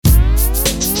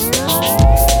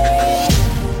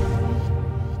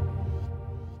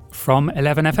From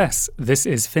 11FS, this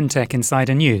is Fintech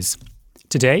Insider News.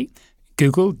 Today,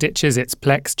 Google ditches its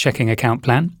Plex checking account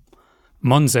plan,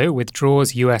 Monzo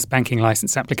withdraws US banking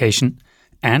license application,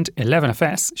 and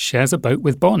 11FS shares a boat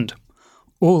with Bond.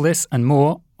 All this and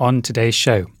more on today's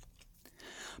show.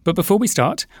 But before we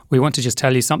start, we want to just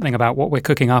tell you something about what we're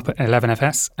cooking up at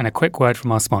 11FS and a quick word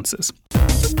from our sponsors.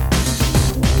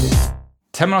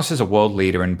 Temenos is a world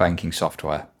leader in banking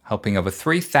software, helping over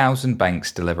 3,000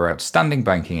 banks deliver outstanding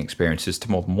banking experiences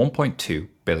to more than 1.2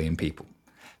 billion people.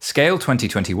 Scale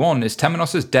 2021 is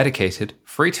Temenos' dedicated,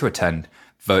 free-to-attend,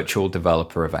 virtual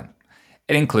developer event.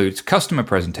 It includes customer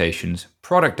presentations,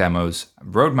 product demos,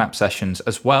 roadmap sessions,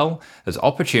 as well as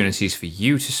opportunities for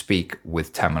you to speak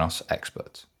with Temenos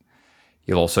experts.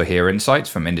 You'll also hear insights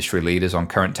from industry leaders on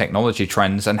current technology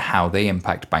trends and how they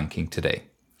impact banking today.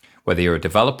 Whether you're a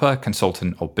developer,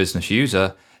 consultant, or business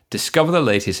user, discover the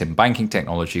latest in banking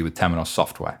technology with Temenos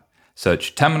software.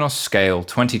 Search Temenos Scale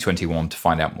 2021 to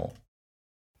find out more.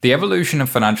 The evolution of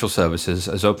financial services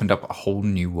has opened up a whole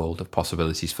new world of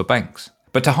possibilities for banks.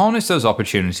 But to harness those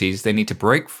opportunities, they need to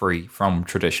break free from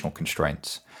traditional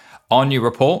constraints. Our new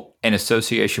report, in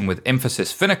association with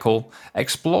Infosys Finacle,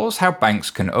 explores how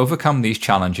banks can overcome these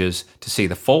challenges to see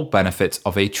the full benefits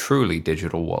of a truly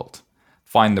digital world.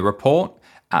 Find the report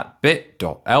at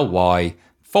bit.ly/banking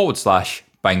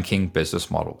business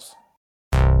models.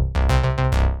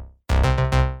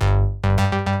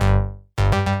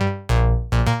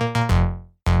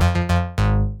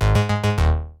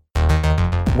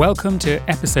 Welcome to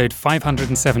episode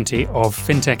 570 of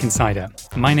Fintech Insider.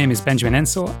 My name is Benjamin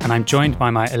Ensor, and I'm joined by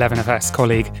my 11FS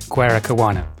colleague, Gwera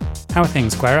Kawana. How are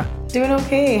things, Gwera? Doing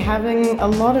okay. Having a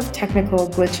lot of technical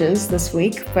glitches this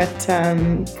week, but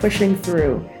pushing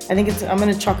through. I think I'm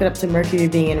going to chalk it up to Mercury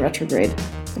being in retrograde,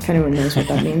 if anyone knows what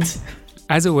that means.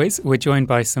 As always, we're joined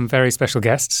by some very special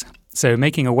guests. So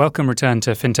making a welcome return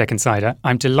to Fintech Insider,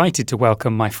 I'm delighted to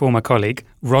welcome my former colleague,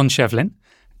 Ron Shevlin,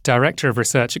 Director of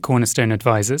Research at Cornerstone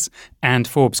Advisors and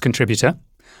Forbes contributor.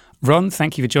 Ron,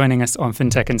 thank you for joining us on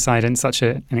Fintech Insider in such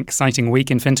an exciting week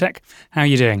in fintech. How are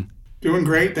you doing? Doing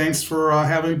great. Thanks for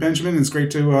having me, Benjamin. It's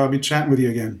great to be chatting with you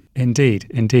again.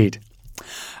 Indeed.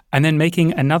 And then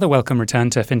making another welcome return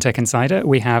to Fintech Insider,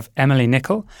 we have Emily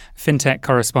Nicol, Fintech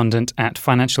correspondent at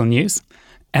Financial News.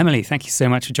 Emily, thank you so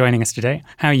much for joining us today.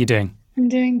 How are you doing? I'm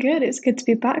doing good. It's good to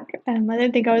be back. I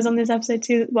don't think I was on this this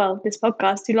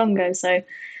podcast too long ago, so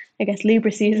I guess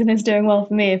Libra season is doing well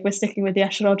for me if we're sticking with the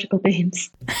astrological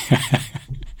themes.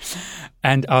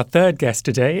 And our third guest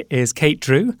today is Kate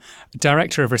Drew,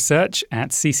 Director of Research at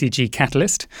CCG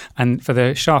Catalyst. And for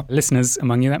the sharp listeners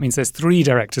among you, that means there's 3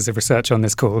 directors of research on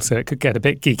this call, so it could get a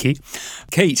bit geeky.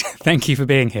 Kate, thank you for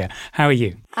being here. How are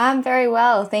you? I'm very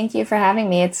well. Thank you for having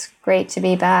me. It's great to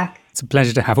be back. It's a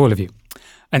pleasure to have all of you.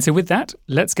 And so with that,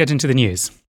 let's get into the news.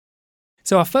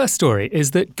 So our first story is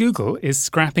that Google is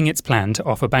scrapping its plan to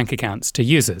offer bank accounts to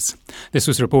users. This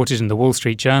was reported in the Wall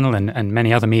Street Journal and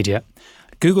many other media.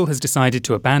 Google has decided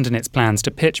to abandon its plans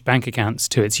to pitch bank accounts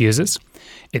to its users.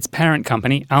 Its parent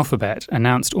company, Alphabet,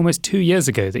 announced almost 2 years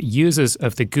ago that users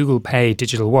of the Google Pay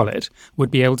digital wallet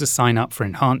would be able to sign up for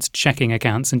enhanced checking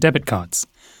accounts and debit cards.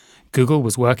 Google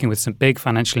was working with some big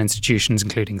financial institutions,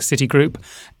 including Citigroup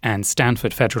and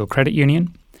Stanford Federal Credit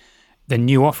Union. The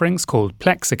new offerings, called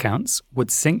Plex accounts,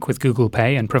 would sync with Google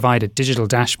Pay and provide a digital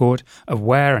dashboard of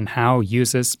where and how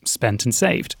users spent and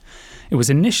saved. It was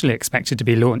initially expected to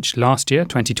be launched last year,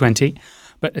 2020,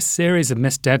 but a series of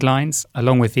missed deadlines,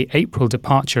 along with the April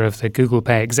departure of the Google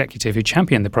Pay executive who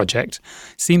championed the project,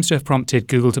 seems to have prompted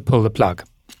Google to pull the plug.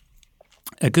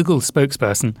 A Google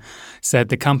spokesperson said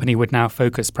the company would now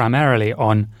focus primarily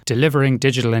on delivering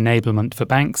digital enablement for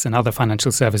banks and other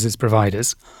financial services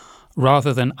providers,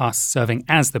 rather than us serving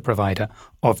as the provider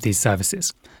of these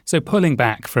services. So pulling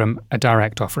back from a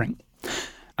direct offering.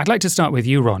 I'd like to start with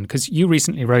you, Ron, because you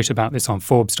recently wrote about this on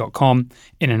Forbes.com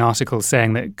in an article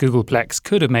saying that Google Plex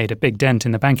could have made a big dent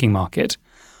in the banking market.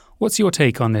 What's your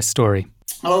take on this story?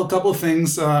 Well, a couple of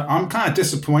things. I'm kind of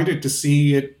disappointed to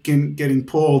see it getting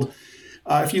pulled.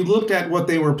 If you looked at what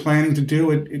they were planning to do,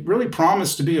 it really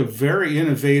promised to be a very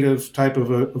innovative type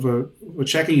of a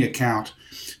checking account.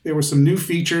 There were some new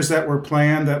features that were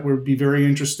planned that would be very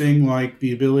interesting, like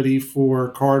the ability for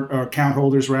account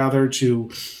holders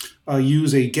to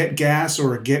use a get gas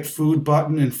or a get food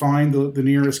button and find the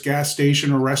nearest gas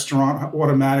station or restaurant,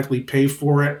 automatically pay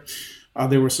for it.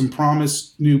 There were some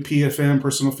promised new PFM,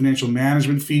 personal financial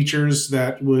management features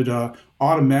that would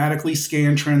automatically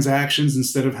scan transactions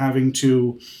instead of having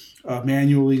to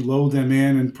manually load them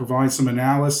in and provide some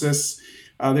analysis.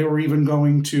 They were even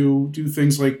going to do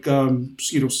things like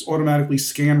automatically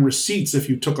scan receipts if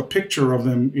you took a picture of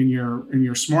them in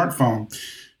your smartphone.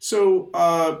 So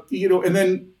and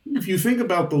then if you think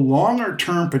about the longer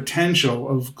term potential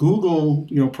of Google,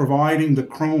 providing the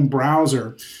Chrome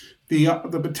browser,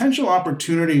 the potential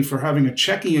opportunity for having a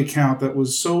checking account that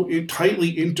was so tightly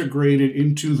integrated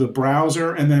into the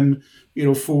browser, and then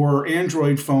for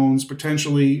Android phones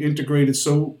potentially integrated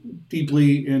so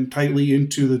deeply and tightly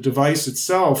into the device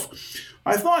itself,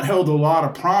 I thought held a lot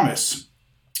of promise.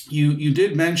 You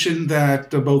did mention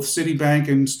that both Citibank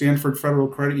and Stanford Federal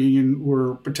Credit Union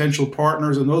were potential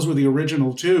partners, and those were the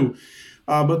original two.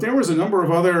 But there was a number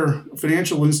of other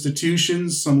financial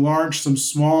institutions, some large, some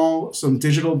small, some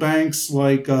digital banks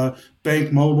like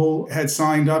Bank Mobile had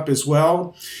signed up as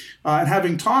well. And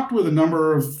having talked with a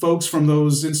number of folks from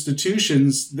those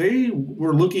institutions, they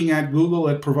were looking at Google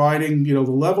at providing, the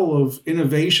level of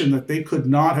innovation that they could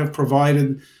not have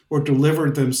provided or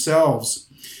delivered themselves.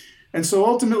 And so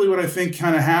ultimately what I think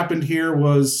kind of happened here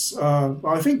was,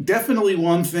 I think definitely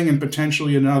one thing and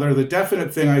potentially another. The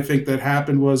definite thing I think that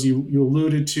happened was you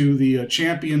alluded to the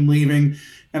champion leaving,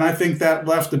 and I think that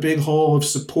left a big hole of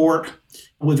support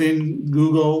within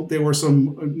Google. There were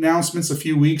some announcements a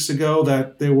few weeks ago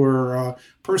that there were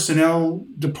personnel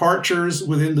departures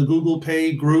within the Google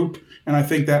Pay group, and I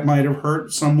think that might have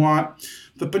hurt somewhat.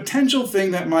 The potential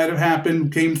thing that might have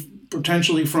happened came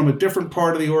potentially from a different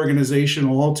part of the organization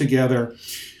altogether.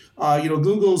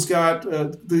 Google's got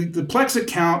the Plex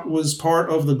account was part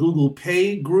of the Google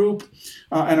Pay group.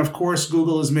 And of course,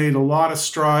 Google has made a lot of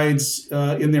strides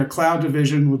in their cloud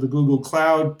division with the Google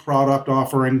Cloud product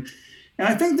offering. And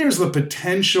I think there's the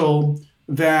potential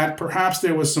that perhaps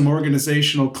there was some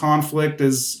organizational conflict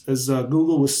as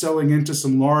Google was selling into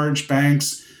some large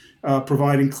banks,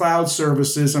 providing cloud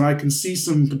services. And I can see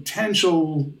some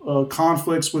potential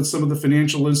conflicts with some of the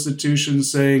financial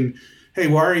institutions saying, hey,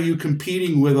 why are you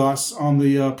competing with us on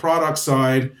the product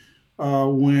side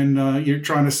when you're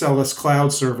trying to sell us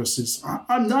cloud services?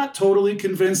 I'm not totally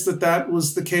convinced that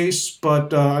was the case,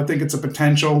 but I think it's a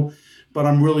potential. But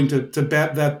I'm willing to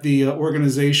bet that the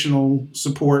organizational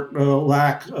support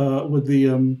lack with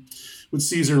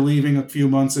Caesar leaving a few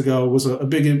months ago was a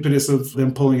big impetus of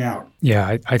them pulling out.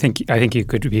 Yeah, I think you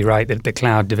could be right that the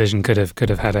cloud division could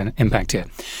have had an impact here.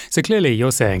 So clearly,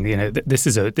 you're saying this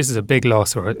is a big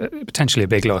loss, or potentially a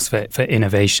big loss for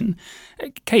innovation.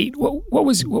 Kate, what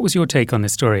was your take on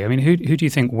this story? I mean, who do you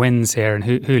think wins here and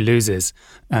who loses?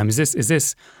 Is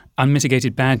this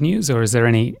unmitigated bad news, or is there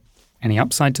any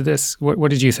upside to this? What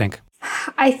did you think?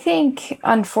 I think,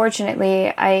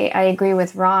 unfortunately, I agree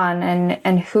with Ron,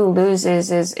 and who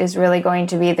loses is really going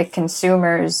to be the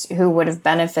consumers who would have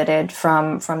benefited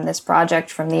from this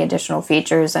project, from the additional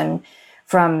features, and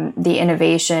from the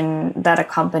innovation that a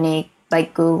company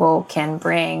like Google can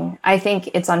bring. I think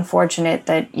it's unfortunate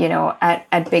that,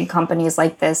 at big companies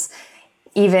like this,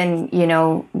 even,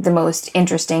 the most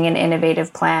interesting and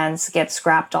innovative plans get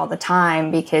scrapped all the time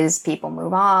because people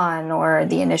move on or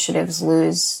the initiatives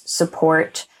lose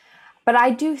support. But I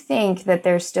do think that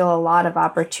there's still a lot of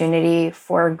opportunity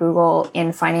for Google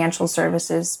in financial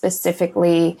services,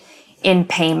 specifically in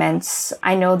payments.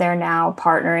 I know they're now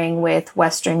partnering with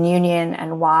Western Union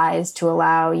and Wise to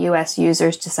allow US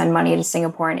users to send money to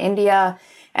Singapore and India.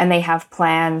 And they have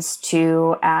plans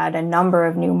to add a number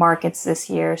of new markets this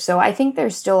year. So I think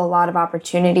there's still a lot of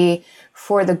opportunity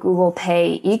for the Google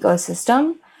Pay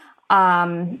ecosystem,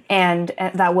 and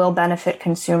that will benefit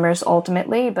consumers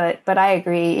ultimately. But I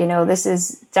agree, this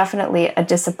is definitely a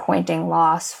disappointing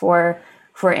loss for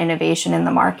innovation in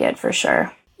the market for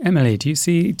sure. Emily, do you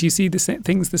see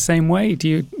things the same way?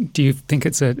 Do you think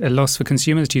it's a loss for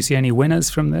consumers? Do you see any winners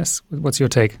from this? What's your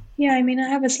take? Yeah, I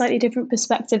have a slightly different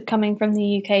perspective coming from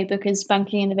the UK because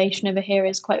banking innovation over here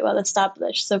is quite well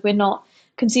established. So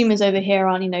consumers over here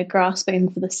aren't, grasping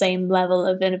for the same level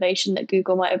of innovation that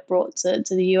Google might have brought to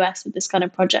the US with this kind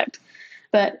of project.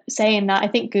 But saying that, I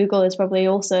think Google is probably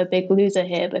also a big loser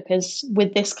here because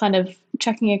with this kind of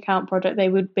checking account project, they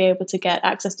would be able to get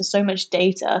access to so much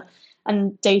data.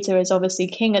 And data is obviously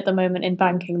king at the moment in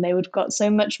banking. They would have got so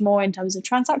much more in terms of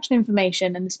transaction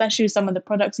information, and especially some of the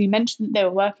products you mentioned that they were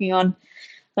working on,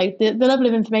 like the level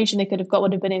of information they could have got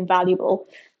would have been invaluable.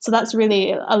 So that's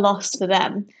really a loss for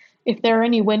them. If there are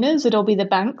any winners, it'll be the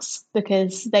banks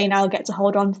because they now get to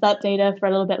hold on to that data for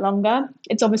a little bit longer.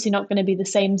 It's obviously not going to be the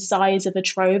same size of a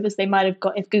trove as they might have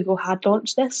got if Google had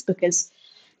launched this because,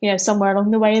 somewhere along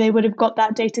the way they would have got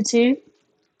that data too.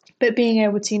 But being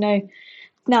able to,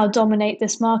 now dominate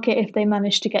this market if they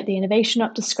manage to get the innovation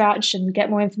up to scratch and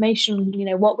get more information,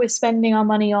 what we're spending our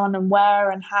money on and where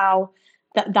and how,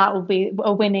 that will be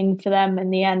a winning for them in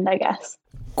the end, I guess.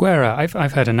 Guerra,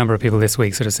 I've heard a number of people this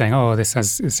week sort of saying, oh, this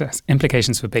has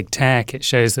implications for big tech. It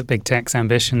shows that big tech's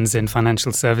ambitions in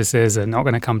financial services are not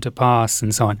going to come to pass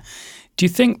and so on. Do you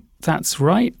think that's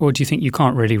right? Or do you think you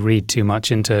can't really read too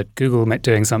much into Google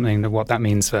doing something, what that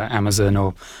means for Amazon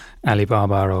or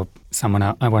Alibaba or someone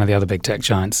else, one of the other big tech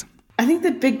giants? I think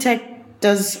that big tech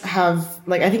does have,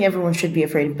 I think everyone should be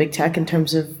afraid of big tech in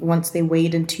terms of once they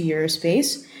wade into your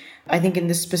space. I think in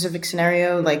this specific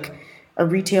scenario, a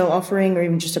retail offering or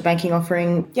even just a banking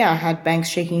offering, had banks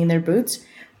shaking in their boots.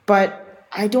 But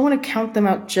I don't want to count them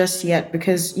out just yet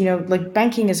because,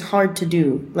 banking is hard to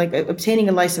do. Obtaining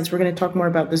a license, we're going to talk more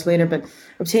about this later, but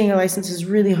obtaining a license is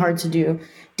really hard to do.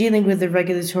 Dealing with the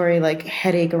regulatory,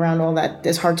 headache around all that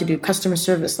is hard to do. Customer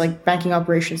service, banking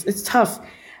operations, it's tough.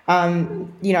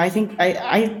 I think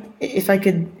if I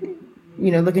could,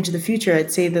 look into the future,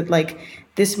 I'd say that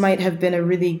this might have been a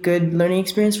really good learning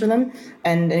experience for them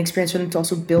and an experience for them to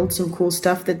also build some cool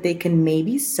stuff that they can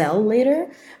maybe sell later.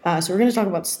 So we're going to talk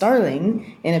about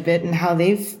Starling in a bit and how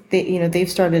they've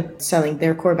started selling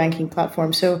their core banking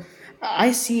platform. So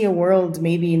I see a world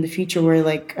maybe in the future where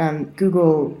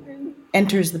Google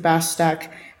enters the BaaS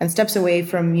stack and steps away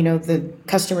from, the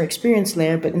customer experience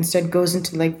layer, but instead goes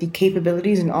into the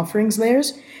capabilities and offerings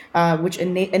layers, which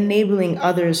enabling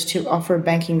others to offer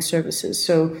banking services.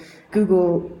 So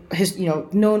Google has,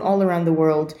 known all around the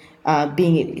world,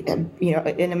 being,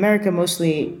 in America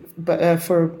mostly, but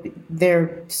for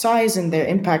their size and their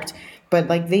impact, but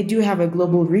they do have a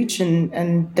global reach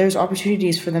and there's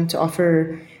opportunities for them to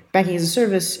offer banking as a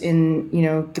service in,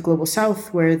 the global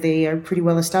south where they are pretty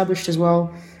well established as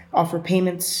well, offer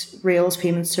payments, Rails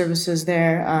payment services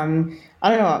there. I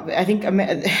don't know. I think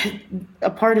a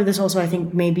part of this also, I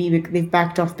think maybe they've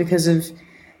backed off because of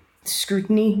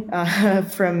scrutiny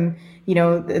from,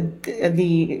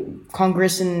 the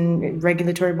Congress and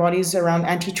regulatory bodies around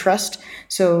antitrust.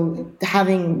 So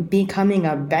becoming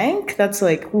a bank, that's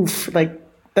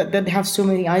that have so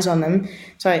many eyes on them.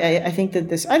 So I think that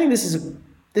this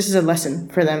is a lesson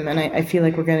for them. And I feel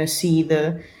like we're going to see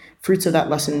the fruits of that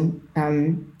lesson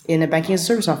in a banking as a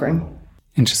service offering.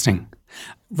 Interesting.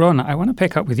 Ron, I want to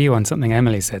pick up with you on something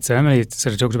Emily said. So Emily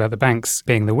sort of talked about the banks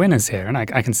being the winners here, and I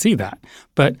can see that.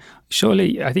 But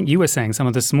surely, I think you were saying some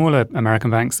of the smaller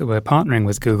American banks that were partnering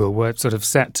with Google were sort of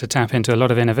set to tap into a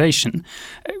lot of innovation.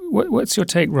 What's your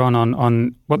take, Ron,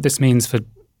 on what this means for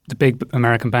the big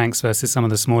American banks versus some of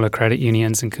the smaller credit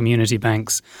unions and community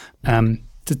banks?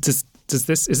 Is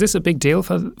this a big deal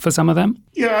for some of them?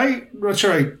 Yeah, I'm not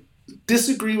sure I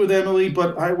disagree with Emily,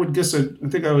 but I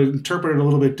think I would interpret it a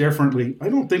little bit differently. I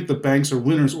don't think the banks are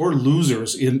winners or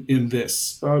losers in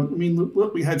this.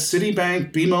 Look, we had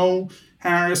Citibank, BMO,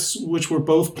 Harris, which were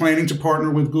both planning to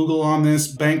partner with Google on this.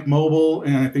 Bank Mobile,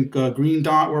 and I think Green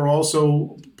Dot were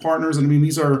also partners. And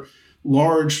these are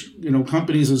large,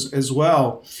 companies as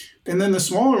well. And then the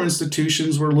smaller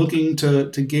institutions were looking to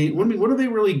gain. What are they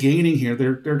really gaining here?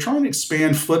 They're trying to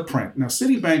expand footprint. Now,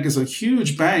 Citibank is a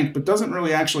huge bank, but doesn't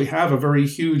really actually have a very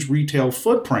huge retail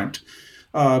footprint.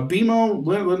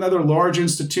 BMO, another large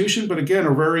institution, but again,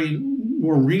 a very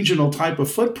more regional type of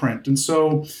footprint. And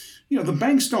so, the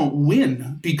banks don't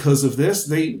win because of this.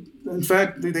 In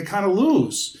fact, they kind of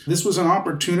lose. This was an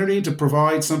opportunity to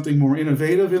provide something more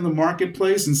innovative in the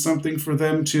marketplace and something for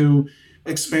them to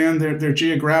expand their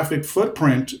geographic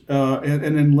footprint and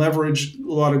then leverage a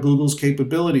lot of Google's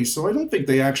capabilities. So I don't think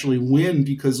they actually win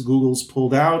because Google's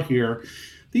pulled out here.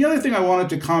 The other thing I wanted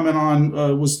to comment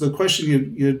on was the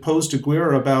question you had posed to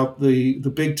Guerra about the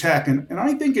big tech. And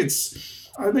I think it's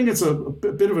a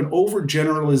bit of an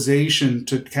overgeneralization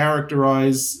to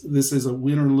characterize this as a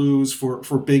win or lose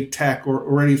for big tech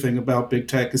or anything about big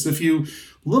tech. Because if you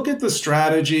look at the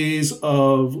strategies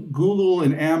of Google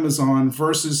and Amazon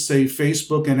versus, say,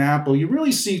 Facebook and Apple, you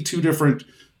really see two different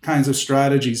kinds of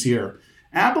strategies here.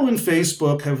 Apple and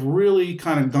Facebook have really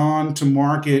kind of gone to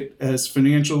market as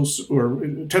financials or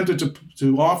attempted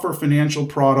to offer financial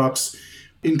products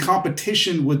in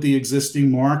competition with the existing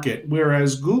market,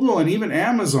 whereas Google and even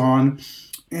Amazon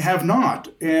have not.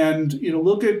 And,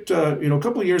 look at, a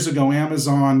couple of years ago,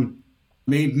 Amazon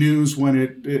made news when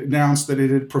it announced that it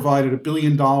had provided $1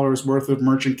 billion worth of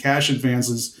merchant cash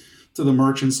advances to the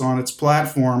merchants on its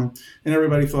platform. And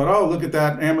everybody thought, oh, look at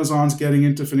that. Amazon's getting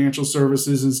into financial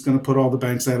services and is going to put all the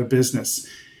banks out of business.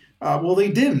 Well, they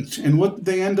didn't. And what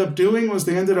they ended up doing was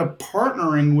they ended up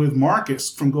partnering with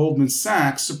Marcus from Goldman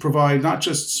Sachs to provide not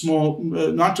just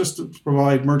to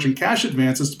provide merchant cash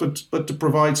advances, but to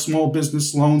provide small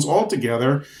business loans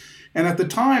altogether. And at the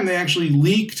time, they actually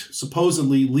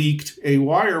supposedly leaked a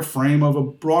wireframe of a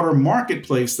broader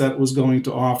marketplace that was going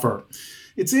to offer.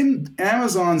 it's in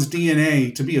Amazon's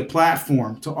DNA to be a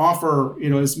platform, to offer,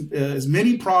 as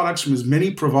many products from as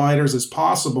many providers as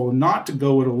possible, and not to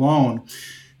go it alone.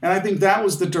 And I think that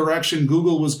was the direction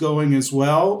Google was going as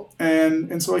well.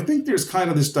 And so I think there's kind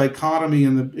of this dichotomy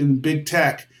in big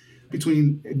tech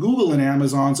between Google and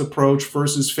Amazon's approach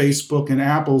versus Facebook and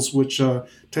Apple's, which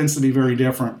tends to be very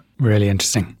different. Really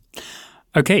interesting.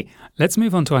 Okay, let's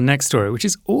move on to our next story, which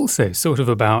is also sort of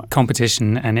about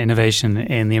competition and innovation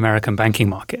in the American banking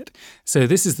market. So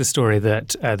this is the story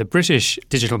that the British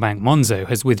digital bank Monzo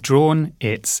has withdrawn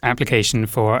its application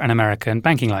for an American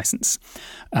banking license.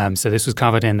 So this was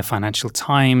covered in the Financial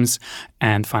Times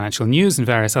and Financial News and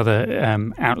various other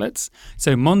outlets.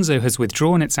 So Monzo has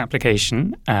withdrawn its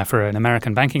application for an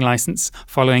American banking license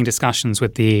following discussions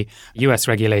with the US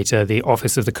regulator, the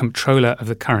Office of the Comptroller of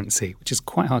the Currency, which is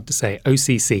quite hard to say,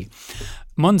 OCC.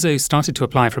 Monzo started to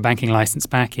apply for a banking license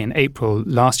back in April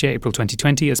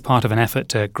 2020, as part of an effort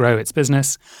to grow its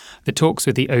business. The talks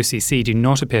with the OCC do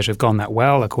not appear to have gone that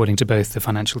well, according to both the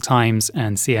Financial Times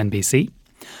and CNBC.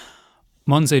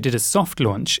 Monzo did a soft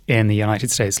launch in the United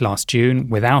States last June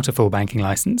without a full banking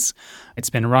license.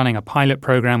 It's been running a pilot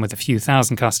program with a few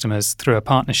thousand customers through a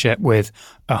partnership with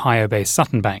Ohio-based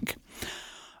Sutton Bank.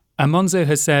 And Monzo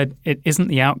has said it isn't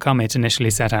the outcome it initially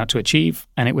set out to achieve,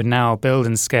 and it would now build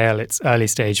and scale its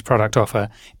early-stage product offer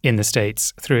in the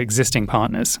States through existing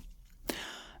partners.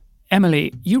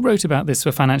 Emily, you wrote about this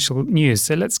for Financial News,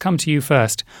 so let's come to you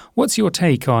first. What's your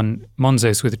take on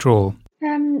Monzo's withdrawal?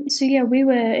 We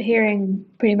were hearing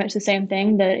pretty much the same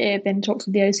thing, that it had been talks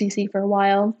with the OCC for a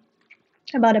while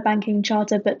about a banking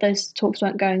charter, but those talks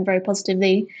weren't going very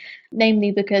positively,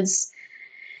 namely because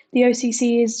the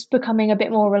OCC is becoming a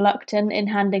bit more reluctant in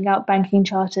handing out banking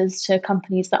charters to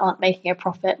companies that aren't making a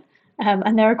profit.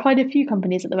 And there are quite a few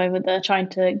companies at the moment that are trying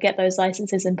to get those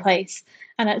licenses in place.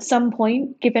 And at some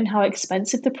point, given how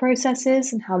expensive the process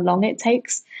is and how long it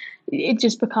takes, it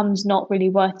just becomes not really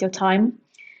worth your time.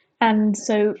 And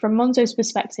so from Monzo's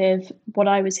perspective, what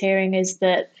I was hearing is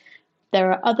that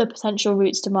there are other potential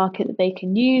routes to market that they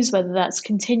can use, whether that's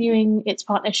continuing its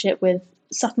partnership with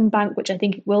Sutton Bank, which I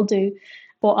think it will do,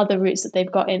 or other routes that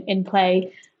they've got in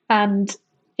play. And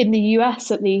in the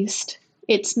US, at least,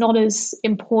 it's not as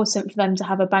important for them to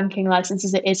have a banking license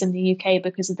as it is in the UK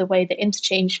because of the way the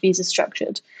interchange fees are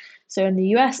structured. So in the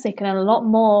US, they can earn a lot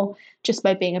more just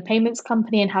by being a payments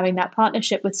company and having that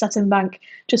partnership with Sutton Bank,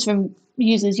 just from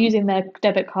users using their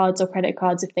debit cards or credit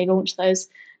cards if they launch those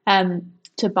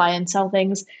to buy and sell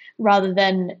things, rather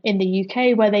than in the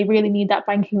UK where they really need that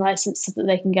banking license so that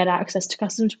they can get access to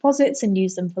customer deposits and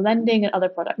use them for lending and other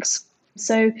products.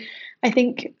 So I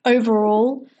think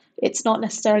overall, it's not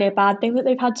necessarily a bad thing that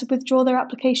they've had to withdraw their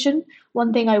application.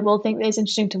 One thing I will think that is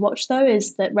interesting to watch, though,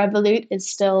 is that Revolut is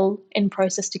still in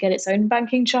process to get its own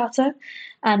banking charter.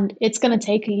 And it's going to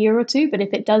take a year or two, but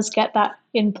if it does get that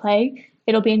in play,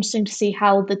 it'll be interesting to see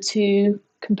how the two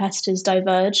competitors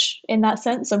diverge in that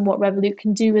sense and what Revolut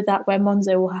can do with that, where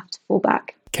Monzo will have to fall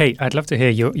back. Kate, I'd love to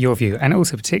hear your view, and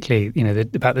also particularly,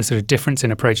 about the sort of difference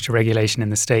in approach to regulation in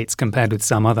the States compared with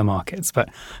some other markets. But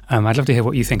I'd love to hear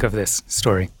what you think of this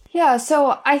story. Yeah,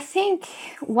 so I think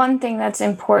one thing that's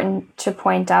important to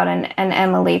point out, and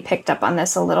Emily picked up on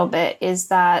this a little bit, is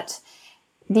that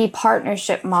the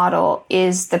partnership model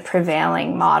is the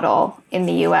prevailing model in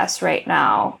the US right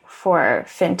now for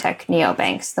fintech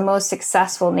neobanks. The most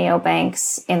successful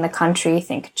neobanks in the country,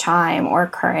 think Chime or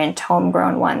current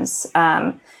homegrown ones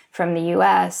from the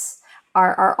US,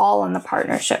 are all in the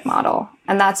partnership model.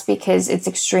 And that's because it's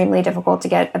extremely difficult to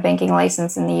get a banking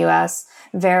license in the US.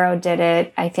 Vero did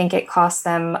it. I think it cost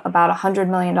them about $100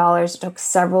 million. It took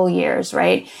several years,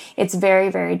 right? It's very,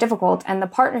 very difficult. And the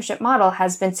partnership model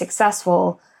has been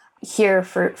successful here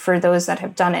for those that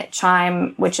have done it.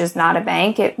 Chime, which is not a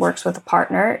bank, it works with a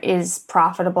partner, is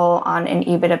profitable on an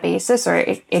EBITDA basis, or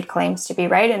it claims to be,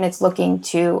 right? And it's looking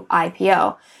to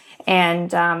IPO. And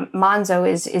Monzo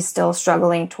is still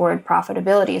struggling toward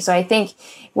profitability. So I think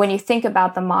when you think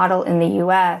about the model in the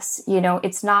US,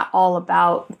 it's not all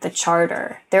about the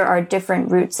charter. There are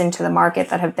different routes into the market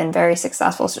that have been very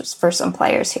successful for some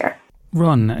players here.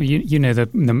 Ron, you know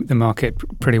the market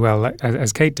pretty well,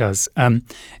 as Kate does.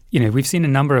 We've seen a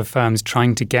number of firms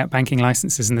trying to get banking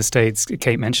licenses in the States.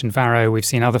 Kate mentioned Varo. We've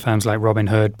seen other firms like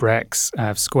Robinhood,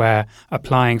 Brex, Square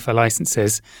applying for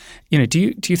licenses. Do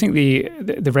you think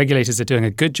the regulators are doing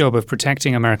a good job of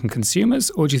protecting American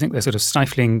consumers, or do you think they're sort of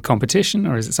stifling competition,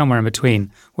 or is it somewhere in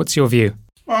between? What's your view?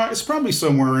 It's probably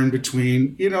somewhere in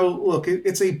between. Look,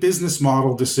 it's a business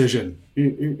model decision.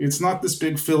 It's not this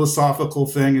big philosophical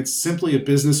thing. It's simply a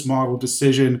business model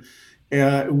decision.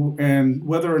 and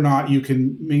whether or not you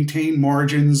can maintain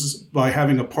margins by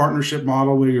having a partnership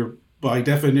model where you're, by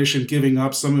definition, giving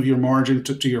up some of your margin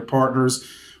to your partners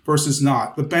versus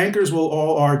not. The bankers will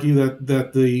all argue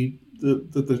that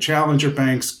the challenger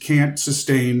banks can't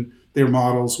sustain their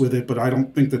models with it, but I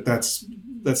don't think that's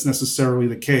necessarily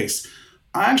the case.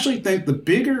 I actually think the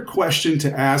bigger question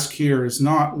to ask here is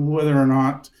not whether or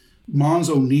not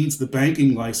Monzo needs the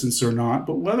banking license or not,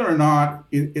 but whether or not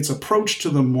its approach to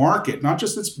the market, not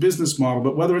just its business model,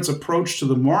 but whether its approach to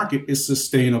the market is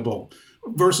sustainable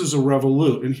versus a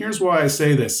Revolut. And here's why I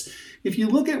say this. If you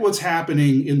look at what's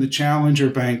happening in the challenger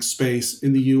bank space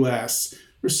in the US,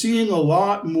 we're seeing a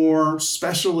lot more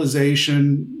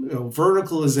specialization,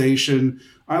 verticalization.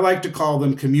 I like to call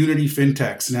them community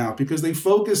fintechs now because they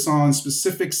focus on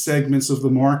specific segments of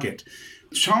the market.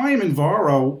 Chime and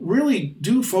Varo really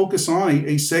do focus on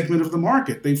a segment of the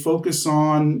market. They focus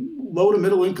on low to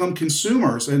middle income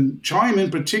consumers, and Chime in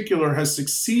particular has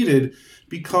succeeded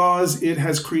because it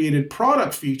has created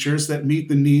product features that meet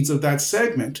the needs of that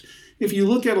segment. If you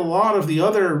look at a lot of the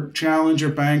other challenger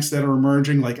banks that are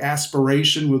emerging, like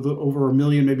Aspiration with over 1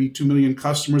 million, maybe 2 million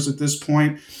customers at this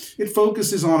point, it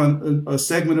focuses on a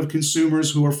segment of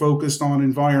consumers who are focused on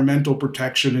environmental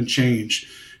protection and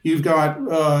change. You've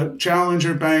got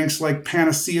challenger banks like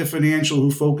Panacea Financial who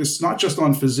focus not just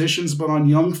on physicians, but on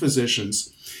young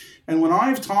physicians. And when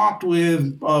I've talked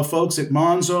with folks at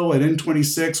Monzo, at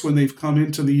N26, when they've come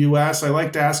into the U.S., I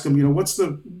like to ask them, what's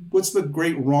the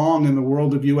great wrong in the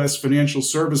world of U.S. financial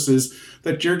services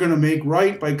that you're going to make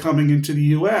right by coming into the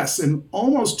U.S.? And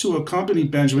almost to a company,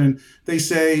 Benjamin, they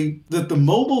say that the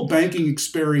mobile banking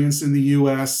experience in the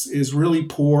U.S. is really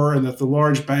poor and that the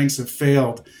large banks have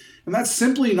failed. And that's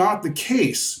simply not the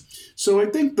case. So I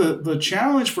think the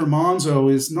challenge for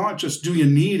Monzo is not just do you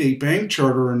need a bank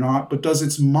charter or not, but does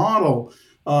its model,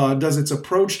 does its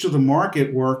approach to the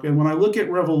market work? And when I look at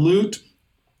Revolut,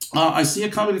 I see a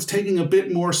company that's taking a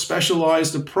bit more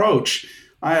specialized approach.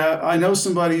 I know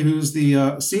somebody who's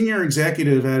the senior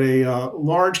executive at a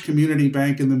large community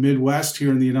bank in the Midwest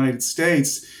here in the United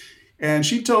States. And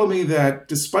she told me that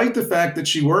despite the fact that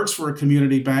she works for a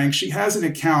community bank, she has an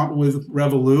account with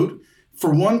Revolut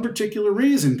for one particular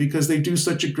reason, because they do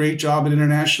such a great job at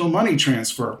international money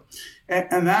transfer.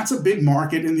 And that's a big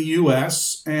market in the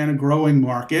US and a growing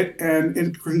market, and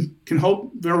it can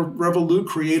help Revolut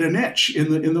create a niche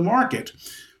in the market.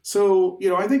 So,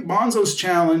 I think Monzo's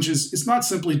challenge is not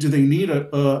simply do they need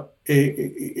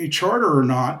a charter or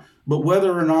not, but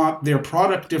whether or not their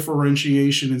product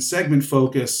differentiation and segment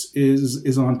focus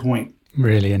is on point.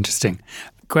 Really interesting.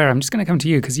 Guerra, I'm just going to come to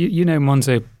you because you know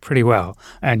Monzo pretty well.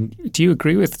 And do you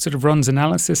agree with sort of Ron's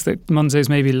analysis that Monzo's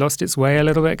maybe lost its way a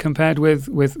little bit compared with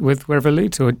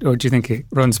Revolut, or do you think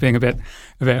Ron's being a bit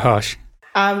harsh?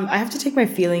 I have to take my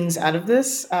feelings out of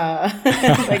this,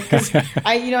 because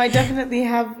I definitely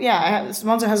have.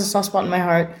 Monzo has a soft spot in my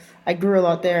heart. I grew a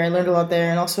lot there. I learned a lot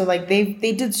there, and also they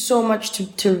did so much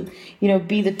to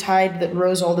be the tide that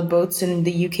rose all the boats in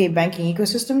the UK banking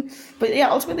ecosystem. But yeah,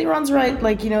 ultimately Ron's right.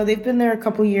 They've been there a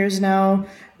couple years now,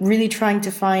 really trying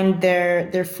to find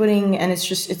their footing, and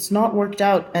it's not worked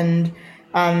out. And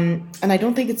I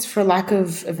don't think it's for lack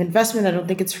of investment. I don't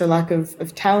think it's for lack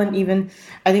of talent even.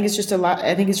 I think it's just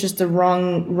the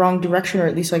wrong direction, or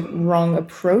at least wrong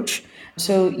approach.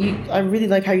 So I really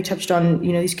like how you touched on,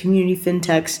 these community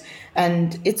fintechs,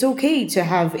 and it's okay to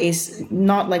have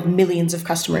not millions of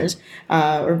customers,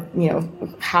 or,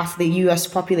 half the US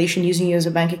population using you as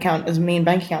a bank account, as a main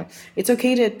bank account. It's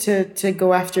okay to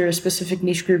go after specific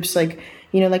niche groups I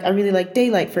really like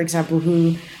Daylight, for example,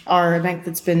 who are a bank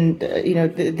that's been,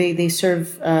 they serve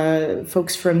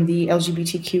folks from the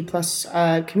LGBTQ plus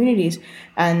communities,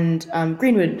 and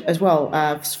Greenwood as well,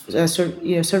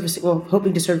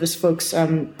 hoping to service folks,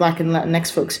 Black and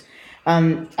Latinx folks.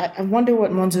 I wonder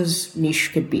what Monzo's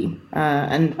niche could be,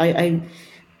 and I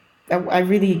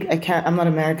can't. I'm not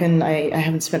American. I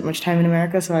haven't spent much time in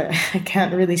America, so I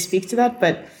can't really speak to that.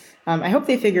 But I hope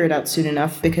they figure it out soon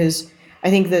enough, because I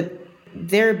think that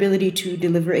their ability to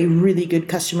deliver a really good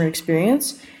customer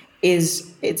experience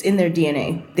it's in their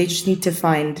DNA. They just need to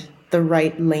find the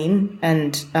right lane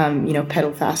and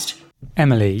pedal fast.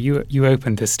 Emily, you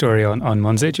opened this story on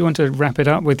Monzo. Do you want to wrap it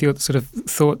up with your sort of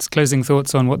closing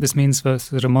thoughts on what this means for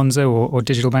sort of Monzo or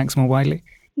digital banks more widely?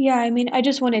 Yeah, I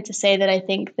just wanted to say that I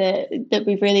think that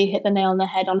we've really hit the nail on the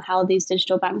head on how these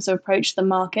digital banks have approached the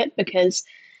market, because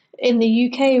in the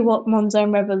UK, what Monzo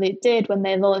and Revolut did when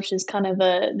they launched is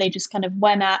they just kind of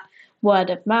went at word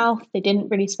of mouth. They didn't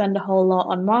really spend a whole lot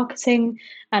on marketing,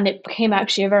 and it became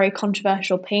actually a very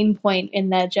controversial pain point in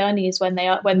their journeys when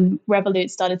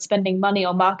Revolut started spending money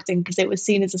on marketing, because it was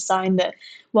seen as a sign that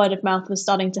word of mouth was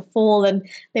starting to fall and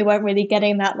they weren't really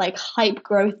getting that like hype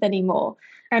growth anymore.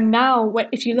 And now,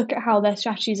 if you look at how their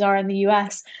strategies are in the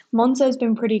US, Monzo's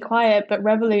been pretty quiet, but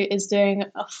Revolut is doing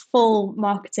a full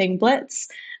marketing blitz.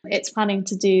 It's planning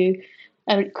to do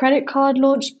a credit card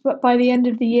launch by the end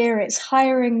of the year. It's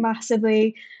hiring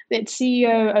massively. Its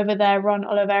CEO over there, Ron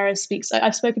Oliveira, speaks.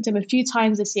 I've spoken to him a few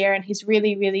times this year, and he's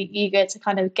really, really eager to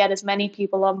kind of get as many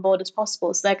people on board as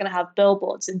possible. So they're going to have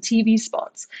billboards and TV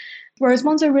spots. Whereas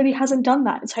Monzo really hasn't done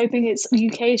that. It's hoping its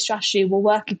UK strategy will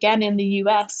work again in the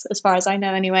US, as far as I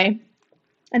know anyway.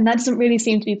 And that doesn't really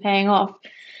seem to be paying off.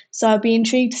 So I'd be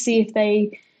intrigued to see if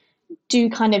they do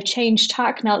kind of change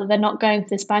tack now that they're not going for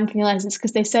this banking license,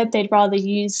 because they said they'd rather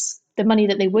use the money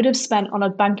that they would have spent on a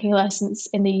banking license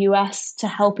in the US to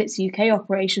help its UK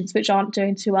operations, which aren't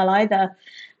doing too well either.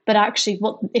 But actually,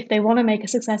 if they want to make a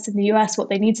success in the US, what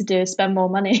they need to do is spend more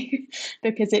money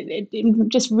because it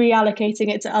just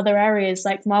reallocating it to other areas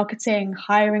like marketing,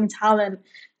 hiring talent,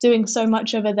 doing so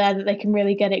much over there that they can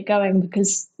really get it going,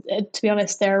 because to be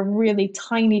honest, they're a really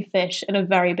tiny fish in a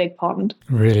very big pond.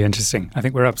 Really interesting. I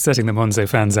think we're upsetting the Monzo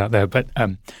fans out there, but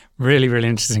really, really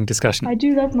interesting discussion. I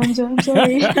do love Monzo, I'm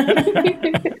sorry.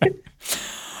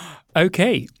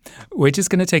 Okay, we're just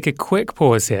going to take a quick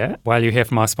pause here while you hear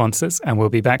from our sponsors, and we'll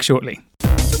be back shortly.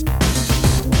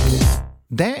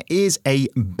 There is a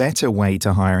better way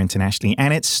to hire internationally,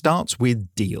 and it starts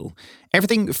with Deal.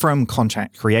 Everything from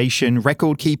contract creation,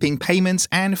 record keeping, payments,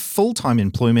 and full-time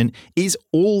employment is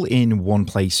all in one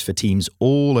place for teams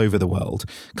all over the world.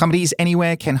 Companies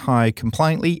anywhere can hire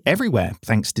compliantly everywhere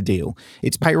thanks to Deal.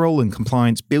 It's payroll and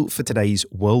compliance built for today's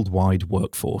worldwide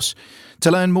workforce. To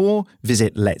learn more,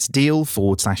 visit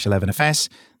letsdeal.com/11FS.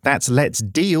 That's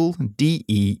letsdeal,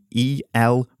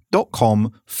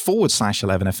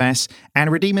 DEEL.com/11FS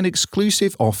and redeem an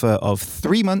exclusive offer of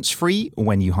 3 months free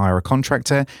when you hire a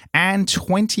contractor and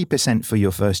 20% for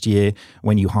your first year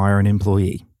when you hire an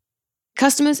employee.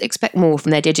 Customers expect more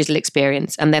from their digital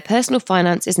experience, and their personal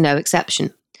finance is no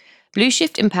exception.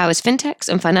 Blueshift empowers fintechs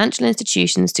and financial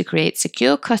institutions to create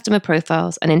secure customer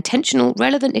profiles and intentional,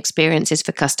 relevant experiences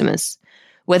for customers.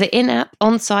 Whether in-app,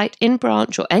 on-site,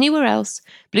 in-branch, or anywhere else,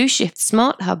 Blueshift's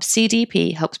Smart Hub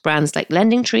CDP helps brands like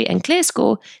LendingTree and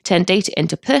ClearScore turn data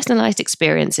into personalized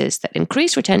experiences that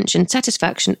increase retention,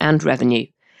 satisfaction, and revenue.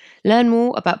 Learn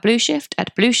more about Blueshift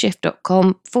at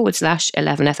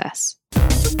blueshift.com/11FS.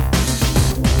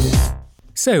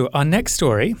 So our next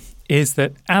story is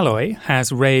that Alloy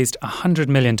has raised $100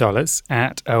 million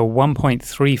at a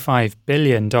 $1.35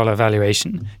 billion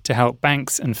valuation to help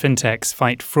banks and fintechs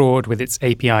fight fraud with its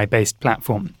API-based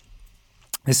platform.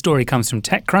 This story comes from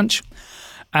TechCrunch.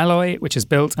 Alloy, which has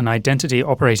built an identity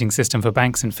operating system for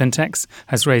banks and fintechs,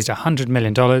 has raised $100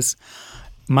 million.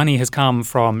 Money has come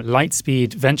from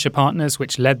Lightspeed Venture Partners,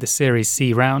 which led the Series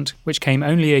C round, which came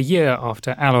only a year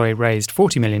after Alloy raised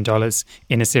 $40 million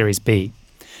in a Series B.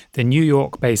 The New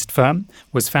York-based firm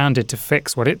was founded to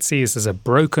fix what it sees as a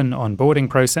broken onboarding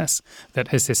process that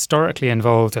has historically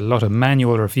involved a lot of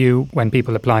manual review when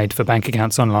people applied for bank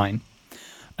accounts online.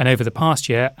 And over the past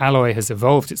year, Alloy has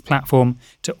evolved its platform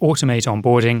to automate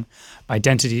onboarding,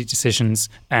 identity decisions,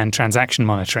 and transaction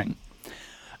monitoring.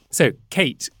 So,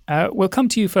 Kate, we'll come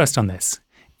to you first on this.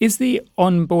 Is the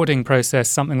onboarding process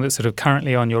something that's sort of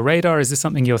currently on your radar? Is this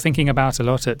something you're thinking about a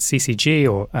lot at CCG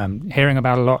or hearing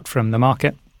about a lot from the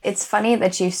market? It's funny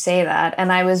that you say that,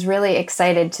 and I was really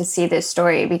excited to see this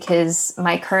story because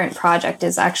my current project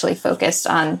is actually focused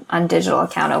on digital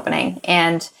account opening.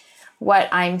 And what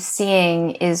I'm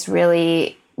seeing is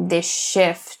really this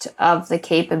shift of the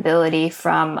capability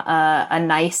from a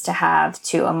nice to have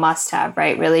to a must have,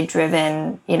 right? Really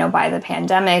driven, by the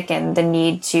pandemic and the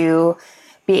need to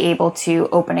be able to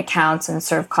open accounts and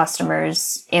serve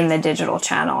customers in the digital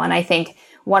channel. And I think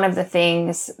one of the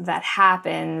things that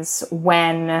happens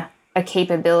when a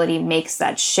capability makes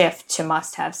that shift to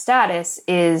must-have status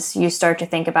is you start to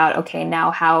think about, okay, now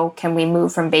how can we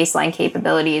move from baseline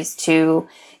capabilities to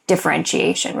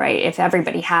differentiation, right? If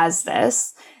everybody has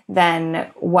this, then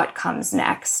what comes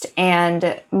next?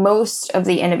 And most of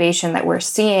the innovation that we're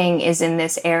seeing is in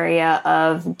this area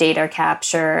of data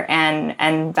capture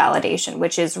and validation,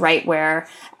 which is right where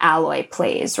Alloy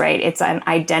plays, right? It's an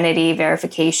identity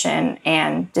verification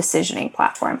and decisioning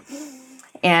platform.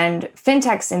 And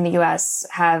fintechs in the US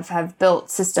have built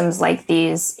systems like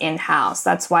these in-house.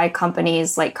 That's why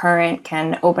companies like Current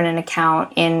can open an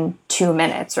account in 2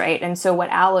 minutes, right? And so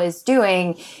what Alloy is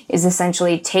doing is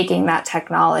essentially taking that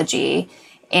technology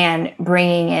and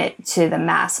bringing it to the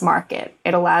mass market.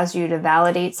 It allows you to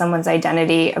validate someone's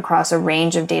identity across a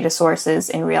range of data sources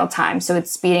in real time. So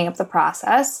it's speeding up the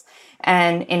process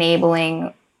and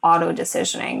enabling auto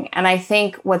decisioning. And I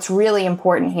think what's really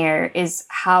important here is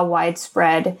how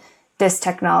widespread this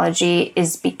technology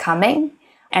is becoming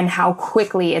and how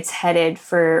quickly it's headed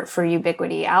for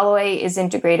ubiquity. Alloy is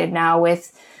integrated now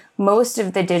with most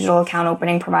of the digital account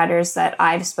opening providers that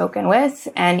I've spoken with,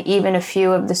 and even a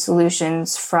few of the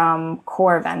solutions from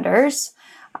core vendors.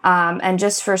 And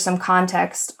just for some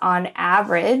context, on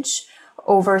average,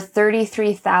 over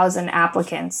 33,000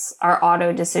 applicants are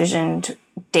auto-decisioned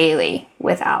daily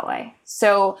with Alloy.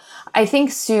 So I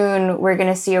think soon we're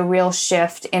going to see a real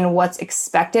shift in what's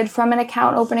expected from an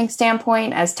account opening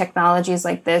standpoint as technologies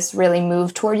like this really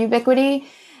move toward ubiquity.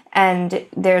 And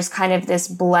there's kind of this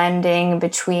blending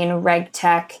between reg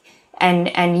tech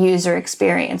and user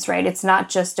experience, right? It's not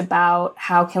just about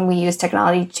how can we use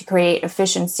technology to create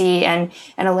efficiency and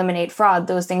eliminate fraud.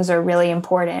 Those things are really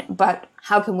important. But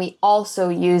how can we also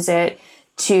use it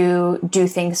to do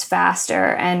things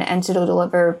faster and to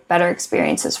deliver better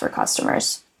experiences for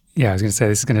customers? Yeah, I was going to say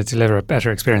this is going to deliver a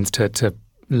better experience to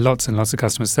lots and lots of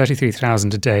customers.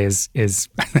 33,000 a day is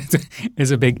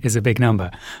a big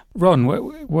number. Ron,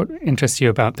 what interests you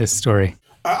about this story?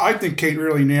 I think Kate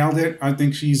really nailed it. I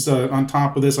think she's on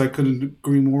top of this. I couldn't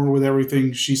agree more with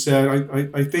everything she said.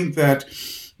 I think that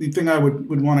the thing I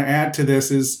would want to add to this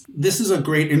is a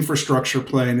great infrastructure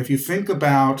play. And if you think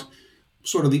about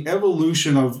sort of the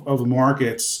evolution of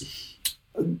markets,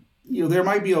 there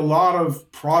might be a lot of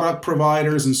product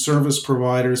providers and service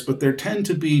providers, but there tend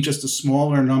to be just a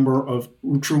smaller number of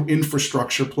true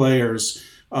infrastructure players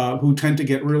who tend to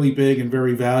get really big and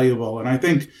very valuable. And I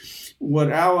think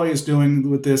what Alloy is doing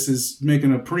with this is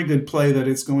making a pretty good play that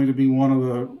it's going to be one of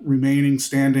the remaining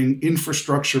standing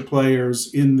infrastructure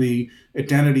players in the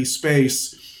identity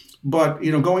space. But,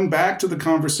 going back to the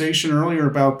conversation earlier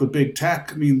about the big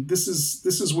tech, I mean, this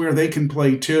is where they can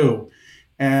play too.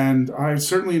 And I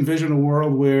certainly envision a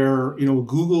world where,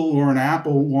 Google or an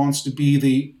Apple wants to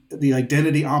be the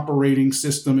identity operating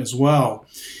system as well.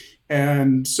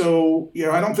 And so,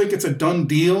 I don't think it's a done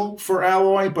deal for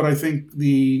Alloy, but I think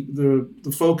the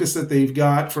focus that they've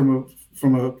got from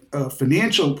a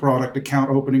financial product account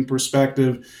opening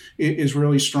perspective is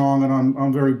really strong, and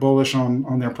I'm very bullish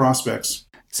on their prospects.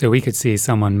 So we could see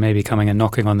someone maybe coming and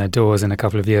knocking on their doors in a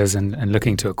couple of years and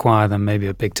looking to acquire them, maybe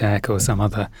a big tech or some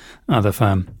other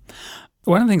firm.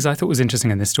 One of the things I thought was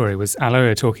interesting in this story was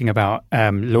Alloy talking about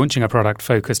launching a product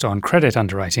focused on credit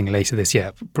underwriting later this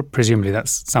year. Presumably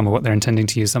that's some of what they're intending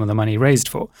to use some of the money raised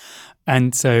for.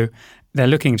 And so they're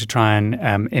looking to try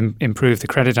and improve the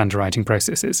credit underwriting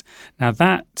processes. Now,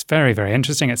 that's very, very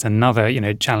interesting. It's another,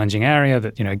 challenging area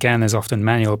that, again, there's often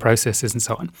manual processes and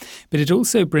so on. But it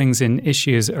also brings in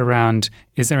issues around,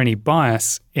 is there any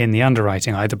bias in the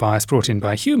underwriting, either bias brought in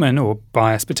by a human or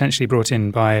bias potentially brought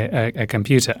in by a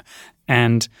computer?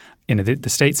 And the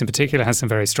States in particular has some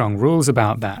very strong rules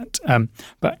about that.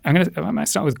 But I might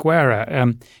start with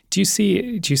Guerra. Do you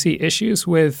see issues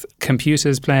with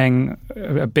computers playing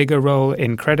a bigger role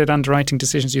in credit underwriting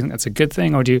decisions? Do you think that's a good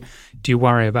thing, or do you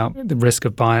worry about the risk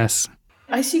of bias?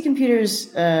 I see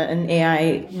computers and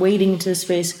AI wading into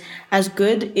space as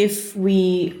good if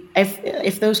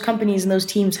those companies and those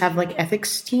teams have like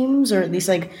ethics teams, or at least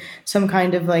like some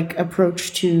kind of like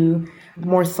approach to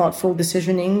more thoughtful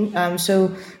decisioning.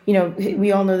 So,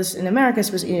 we all know this in America,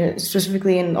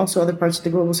 specifically, and also other parts of the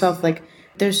global south, like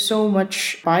there's so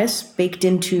much bias baked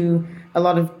into a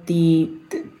lot of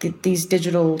these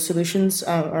digital solutions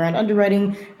around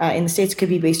underwriting. In the States, it could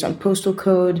be based on postal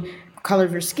code, color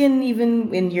of your skin,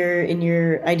 even in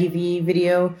your IDV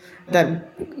video,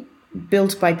 that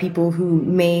built by people who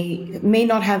may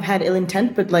not have had ill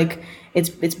intent, but like it's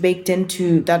baked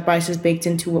into, that bias is baked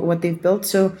into what they've built.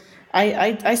 So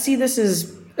I see this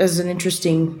as an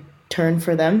interesting turn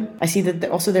for them. I see that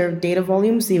also their data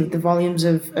volumes, the volumes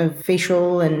of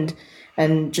facial and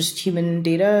just human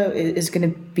data is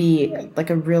going to be like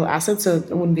a real asset. So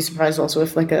I wouldn't be surprised also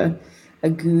if like a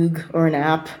Goog or an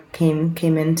app came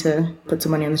in to put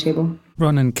some money on the table.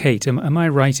 Ron and Kate, am I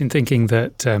right in thinking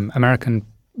that American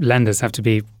lenders have to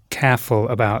be careful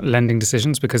about lending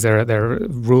decisions because there are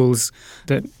rules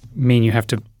that mean you have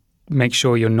to make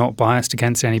sure you're not biased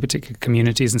against any particular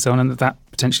communities and so on, and that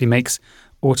potentially makes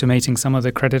automating some of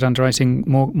the credit underwriting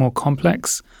more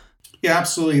complex? Yeah,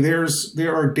 absolutely.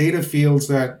 There are data fields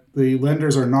that the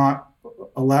lenders are not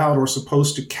allowed or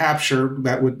supposed to capture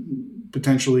that would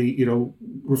potentially,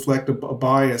 reflect a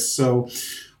bias. So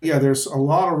Yeah, there's a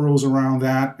lot of rules around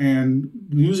that, and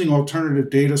using alternative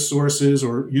data sources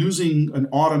or using an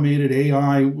automated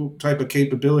AI type of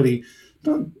capability,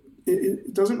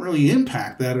 it doesn't really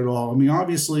impact that at all. I mean,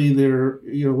 obviously there are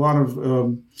a lot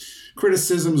of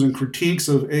criticisms and critiques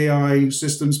of AI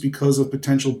systems because of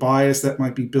potential bias that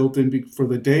might be built in for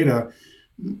the data,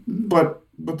 but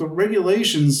the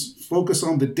regulations focus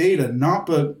on the data, not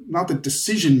the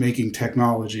decision-making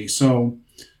technology. So,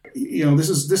 this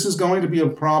is going to be a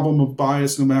problem of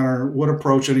bias no matter what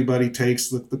approach anybody takes.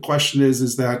 The question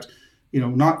is that,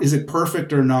 not is it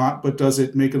perfect or not, but does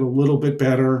it make it a little bit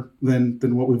better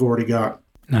than what we've already got?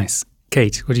 Nice.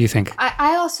 Kate, what do you think?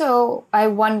 I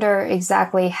wonder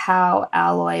exactly how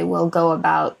Alloy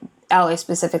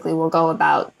specifically will go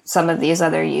about some of these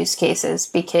other use cases,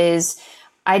 because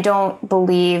I don't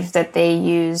believe that they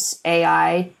use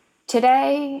AI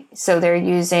today. So they're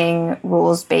using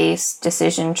rules-based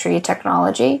decision tree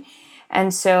technology.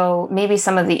 And so maybe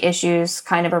some of the issues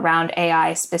kind of around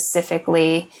AI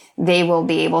specifically, they will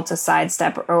be able to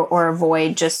sidestep or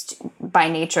avoid just by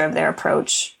nature of their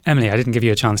approach. Emily, I didn't give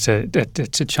you a chance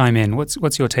to chime in.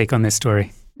 What's your take on this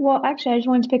story? Well, actually, I just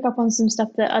wanted to pick up on some stuff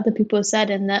that other people have said,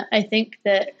 and that I think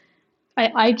that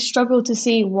I struggle to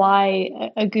see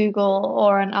why a Google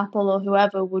or an Apple or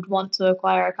whoever would want to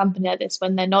acquire a company like this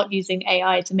when they're not using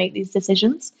AI to make these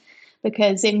decisions,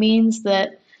 because it means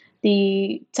that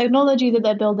the technology that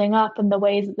they're building up and the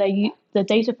ways that the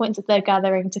data points that they're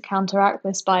gathering to counteract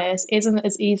this bias isn't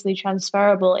as easily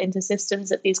transferable into systems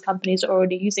that these companies are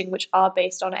already using, which are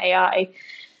based on AI.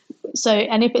 So,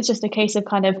 and if it's just a case of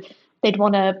kind of they'd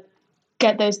want to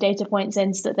get those data points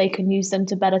in so that they can use them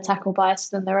to better tackle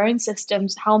bias in their own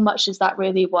systems, how much is that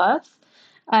really worth?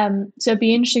 So it'd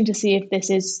be interesting to see if this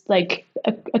is like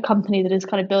a company that is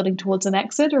kind of building towards an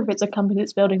exit, or if it's a company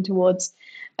that's building towards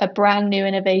a brand new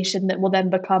innovation that will then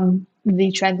become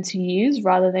the trend to use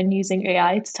rather than using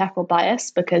AI to tackle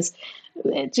bias, because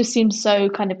it just seems so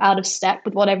kind of out of step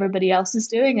with what everybody else is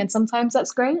doing. And sometimes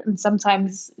that's great and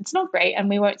sometimes it's not great, and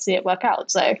we won't see it work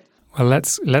out. So well,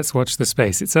 let's watch the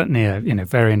space. It's certainly a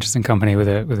very interesting company with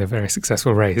a very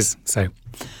successful raise. So,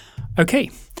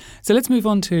 okay, so let's move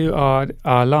on to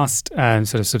our last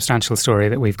sort of substantial story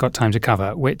that we've got time to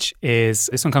cover, which is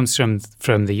this one comes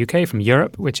from the UK, from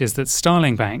Europe, which is that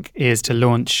Starling Bank is to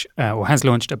launch or has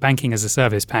launched a banking as a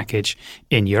service package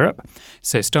in Europe.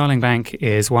 So Starling Bank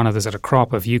is one of the sort of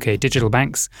crop of UK digital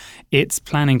banks. It's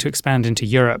planning to expand into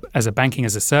Europe as a banking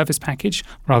as a service package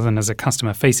rather than as a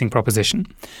customer-facing proposition.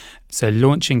 So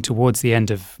launching towards the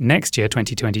end of next year,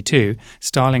 2022,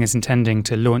 Starling is intending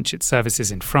to launch its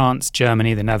services in France,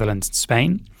 Germany, the Netherlands, and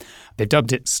Spain. They've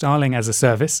dubbed it Starling as a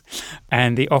Service,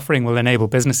 and the offering will enable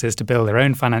businesses to build their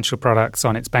own financial products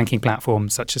on its banking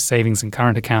platforms, such as savings and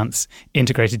current accounts,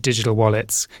 integrated digital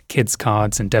wallets, kids'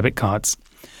 cards, and debit cards.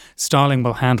 Starling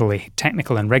will handle the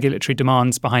technical and regulatory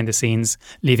demands behind the scenes,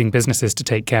 leaving businesses to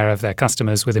take care of their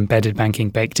customers with embedded banking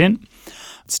baked in.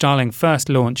 Starling first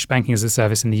launched banking as a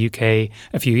service in the UK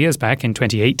a few years back in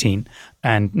 2018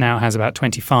 and now has about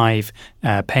 25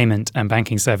 payment and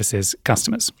banking services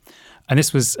customers. And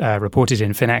this was reported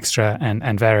in FinExtra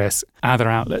and various other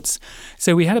outlets.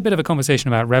 So we had a bit of a conversation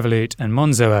about Revolut and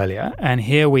Monzo earlier, and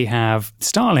here we have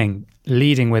Starling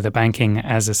leading with a banking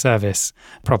as a service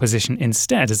proposition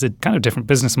instead, as a kind of different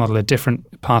business model, a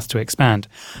different path to expand.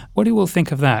 What do you all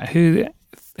think of that?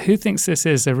 Who thinks this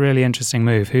is a really interesting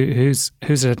move? Who's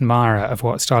an admirer of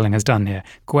what Starling has done here?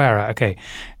 Guerra, okay.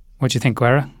 What do you think,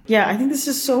 Guerra? Yeah, I think this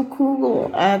is so cool.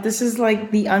 This is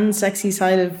like the unsexy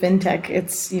side of fintech.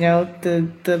 It's,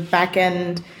 the back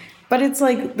end, but it's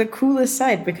like the coolest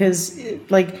side because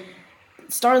like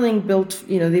Starling built,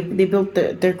 they built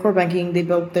their core banking, they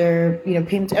built their,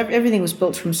 payments, everything was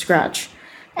built from scratch.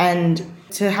 And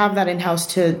to have that in-house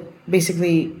to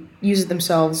basically use it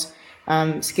themselves,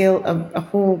 scale a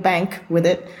whole bank with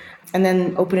it, and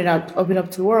then open up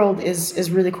to the world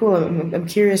is really cool. I'm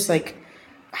curious, like,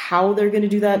 how they're going to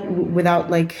do that without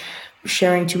like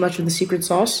sharing too much of the secret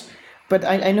sauce. But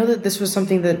I know that this was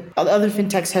something that other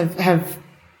fintechs have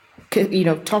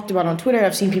talked about on Twitter.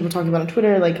 I've seen people talking about on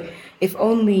Twitter, like if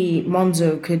only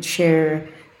Monzo could share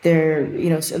their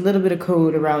a little bit of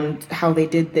code around how they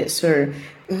did this, or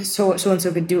so and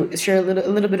so could share a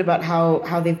little bit about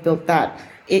how they've built that.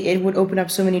 It would open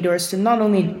up so many doors to not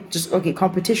only just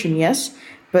competition, yes,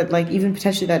 but like even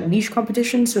potentially that niche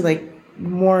competition. So like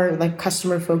more like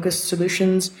customer focused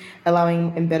solutions,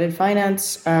 allowing embedded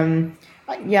finance. I'm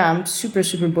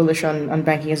super bullish on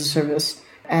banking as a service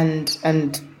and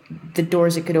the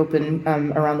doors it could open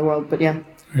around the world. But yeah,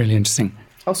 really interesting.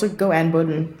 Also, go Anne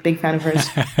Boden, big fan of hers.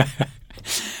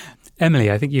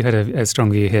 Emily, I think you had a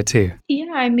strong view here too.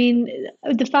 Yeah, I mean,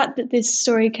 the fact that this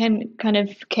story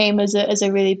came as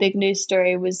a really big news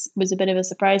story was a bit of a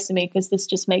surprise to me, because this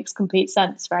just makes complete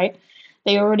sense, right?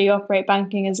 They already operate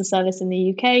banking as a service in the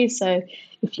UK, so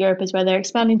if Europe is where they're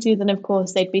expanding to, then of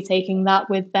course they'd be taking that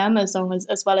with them, as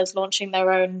well as launching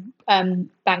their own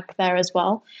bank there as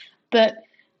well. But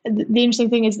the interesting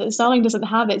thing is that Starling doesn't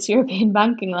have its European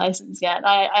banking license yet.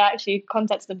 I actually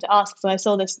contacted them to ask, so I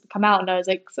saw this come out and I was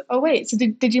like, oh wait, so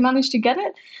did you manage to get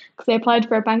it? Because they applied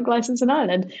for a bank license in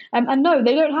Ireland. And no,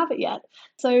 they don't have it yet.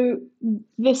 So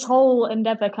this whole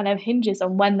endeavor kind of hinges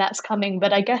on when that's coming.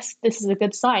 But I guess this is a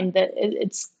good sign that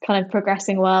it's kind of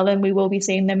progressing well, and we will be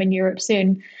seeing them in Europe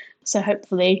soon. So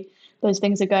hopefully those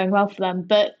things are going well for them.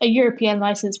 But a European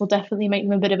license will definitely make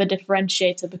them a bit of a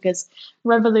differentiator, because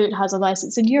Revolut has a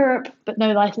license in Europe, but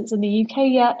no license in the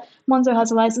UK yet. Monzo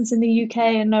has a license in the UK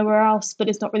and nowhere else, but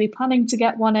it's not really planning to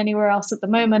get one anywhere else at the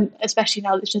moment, especially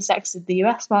now that it's just exited the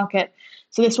US market.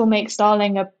 So this will make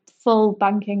Starling a full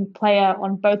banking player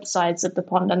on both sides of the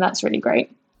pond, and that's really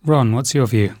great. Ron, what's your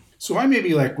view? So I may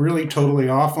be really totally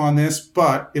off on this,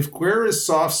 but if Guerra's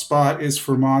soft spot is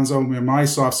for Monzo and my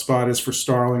soft spot is for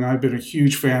Starling, I've been a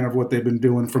huge fan of what they've been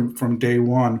doing from day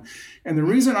one. And the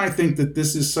reason I think that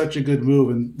this is such a good move,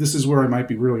 and this is where I might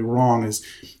be really wrong, is,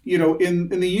 in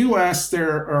the US,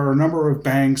 there are a number of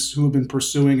banks who have been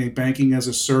pursuing a banking as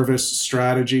a service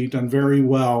strategy, done very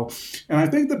well. And I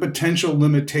think the potential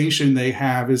limitation they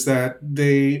have is that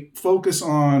they focus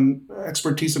on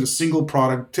expertise in a single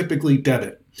product, typically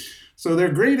debit. So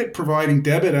they're great at providing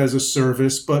debit as a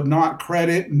service, but not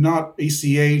credit, not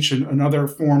ACH, and other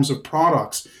forms of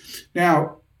products.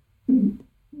 Now,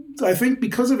 I think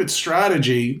because of its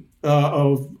strategy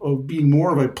of being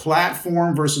more of a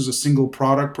platform versus a single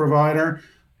product provider,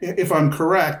 if I'm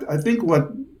correct, I think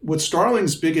what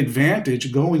Starling's big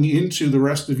advantage going into the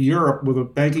rest of Europe with a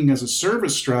banking as a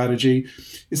service strategy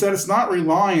is that it's not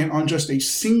reliant on just a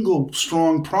single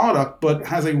strong product, but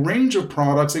has a range of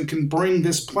products and can bring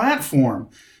this platform.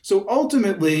 So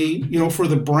ultimately, for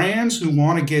the brands who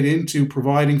want to get into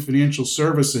providing financial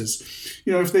services,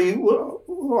 if they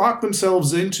lock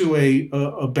themselves into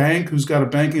a bank who's got a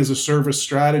banking as a service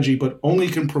strategy, but only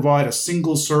can provide a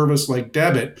single service like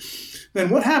debit, then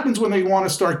what happens when they want to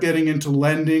start getting into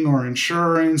lending or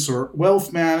insurance or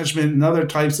wealth management and other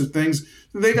types of things?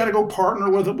 They got to go partner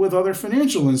with other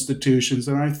financial institutions.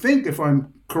 And I think if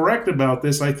I'm correct about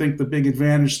this, I think the big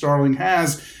advantage Starling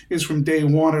has is from day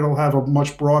one, it'll have a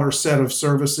much broader set of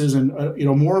services and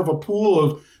more of a pool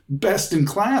of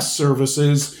best-in-class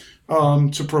services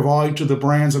to provide to the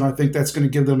brands. And I think that's going to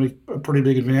give them a pretty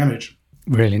big advantage.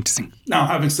 Really interesting. Now,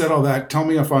 having said all that, tell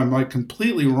me if I'm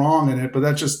completely wrong in it, but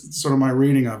that's just sort of my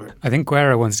reading of it. I think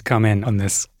Guerra wants to come in on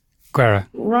this. Guerra.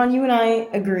 Ron, you and I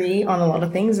agree on a lot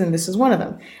of things, and this is one of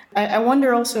them. I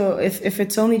wonder also if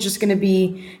it's only just going to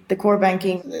be the core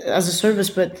banking as a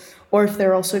service, or if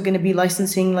they're also going to be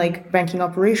licensing banking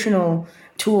operational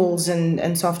tools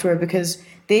and software, because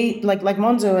they like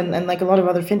Monzo and like a lot of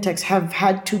other fintechs have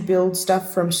had to build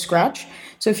stuff from scratch.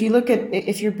 So if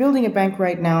you're building a bank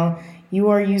right now, you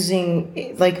are using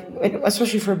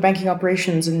especially for banking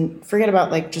operations, and forget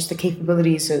about just the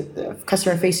capabilities of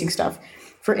customer facing stuff.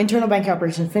 For internal banking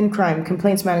operations, FinCrime,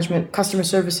 complaints management, customer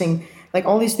servicing,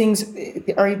 all these things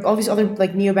all these other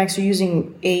neobanks are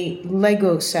using a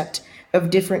Lego set of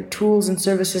different tools and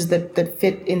services that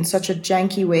fit in such a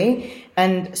janky way.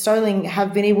 And Starling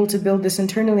have been able to build this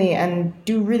internally and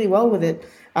do really well with it.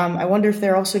 I wonder if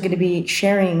they're also going to be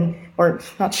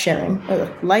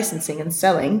licensing and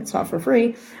selling, it's not for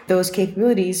free, those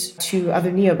capabilities to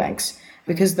other neobanks.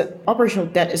 Because the operational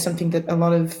debt is something that a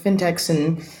lot of fintechs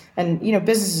and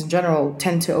businesses in general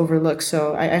tend to overlook.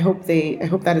 So I hope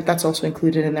that that's also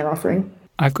included in their offering.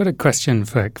 I've got a question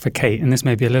for Kate, and this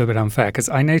may be a little bit unfair, because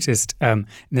I noticed in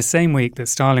the same week that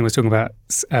Starling was talking about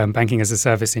banking as a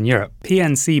service in Europe,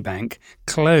 PNC Bank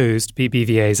closed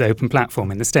BBVA's open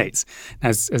platform in the States.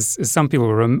 As some people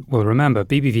will remember,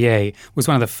 BBVA was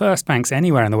one of the first banks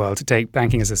anywhere in the world to take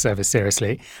banking as a service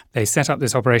seriously. They set up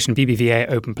this operation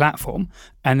BBVA Open Platform,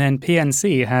 and then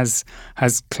PNC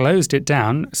has closed it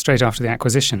down straight after the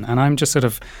acquisition. And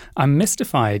I'm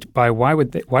mystified by why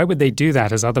would they do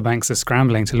that as other banks are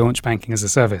scrambling to launch banking as a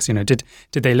service? Did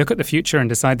they look at the future and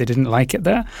decide they didn't like it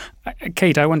there?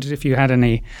 Kate, I wondered if you had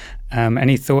any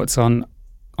thoughts on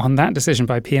that decision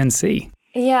by PNC.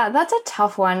 Yeah, that's a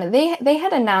tough one. They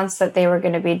had announced that they were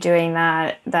going to be doing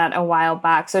that a while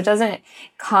back, so it doesn't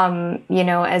come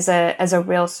as a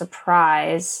real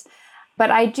surprise.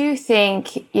 But I do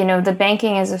think the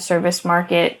banking as a service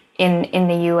market in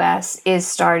the US is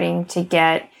starting to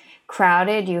get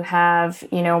crowded. You have,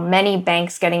 many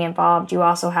banks getting involved. You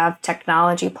also have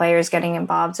technology players getting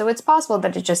involved. So it's possible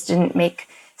that it just didn't make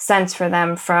sense for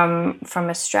them from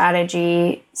a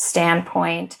strategy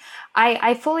standpoint.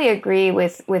 I fully agree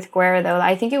with Guerra, though.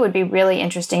 I think it would be really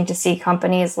interesting to see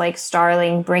companies like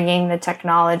Starling bringing the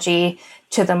technology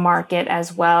to the market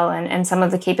as well, and some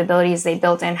of the capabilities they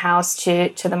built in-house to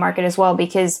the market as well.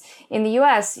 Because in the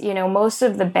US, most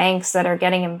of the banks that are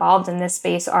getting involved in this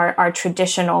space are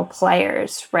traditional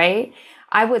players, right?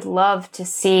 I would love to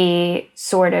see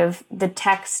sort of the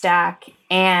tech stack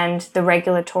and the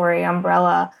regulatory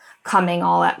umbrella coming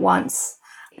all at once,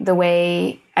 the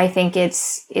way I think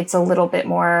it's a little bit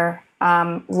more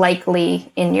likely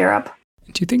in Europe.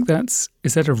 Do you think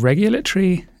is that a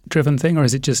regulatory driven thing, or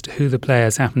is it just who the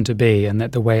players happen to be and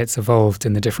that the way it's evolved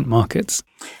in the different markets?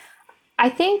 I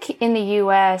think in the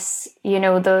US,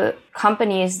 the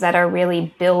companies that are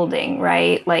really building,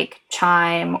 right, like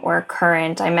Chime or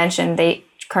Current, I mentioned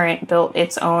Current built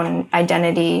its own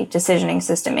identity decisioning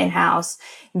system in-house.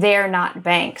 They're not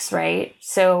banks, right?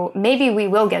 So maybe we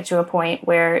will get to a point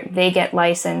where they get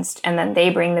licensed and then they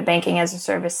bring the banking as a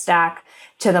service stack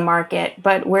to the market,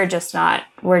 but we're just not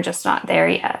there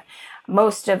yet.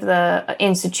 Most of the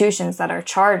institutions that are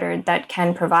chartered that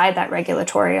can provide that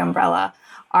regulatory umbrella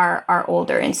are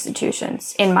older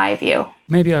institutions, in my view.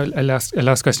 Maybe a last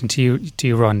question to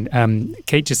you, Ron.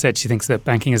 Kate just said she thinks that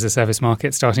banking as a service market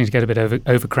is starting to get a bit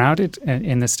overcrowded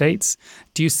in the States.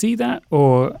 Do you see that?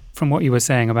 Or from what you were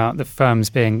saying about the firms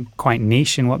being quite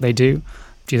niche in what they do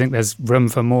you think there's room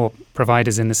for more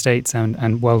providers in the States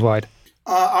and worldwide?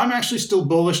 I'm actually still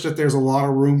bullish that there's a lot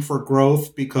of room for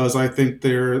growth, because I think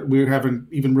we haven't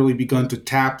even really begun to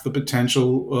tap the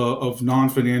potential of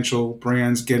non-financial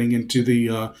brands getting into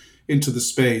the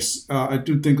space. I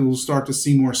do think we'll start to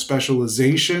see more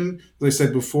specialization. As I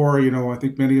said before, I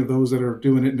think many of those that are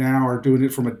doing it now are doing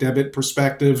it from a debit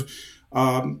perspective,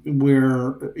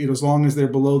 where as long as they're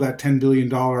below that $10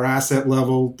 billion asset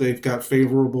level, they've got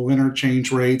favorable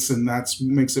interchange rates, and that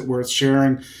makes it worth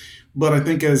sharing. But I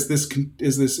think as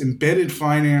this embedded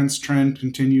finance trend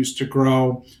continues to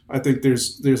grow, I think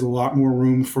there's a lot more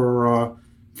room for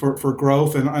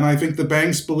growth, and I think the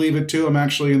banks believe it too. I'm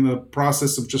actually in the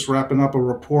process of just wrapping up a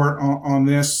report on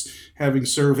this, having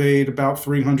surveyed about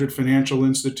 300 financial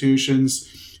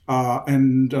institutions,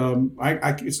 and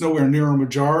it's nowhere near a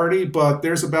majority, but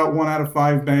there's about 1 out of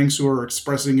 5 banks who are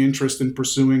expressing interest in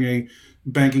pursuing a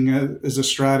banking as a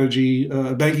strategy,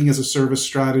 banking as a service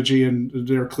strategy, and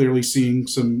they're clearly seeing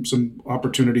some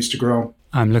opportunities to grow.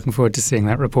 I'm looking forward to seeing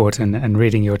that report and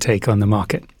reading your take on the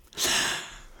market.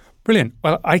 Brilliant.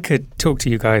 Well, I could talk to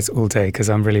you guys all day because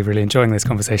I'm really, really enjoying this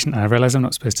conversation. And I realize I'm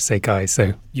not supposed to say guys,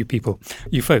 so you people,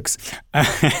 you folks.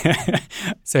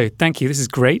 So thank you. This is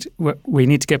great. We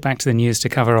need to get back to the news to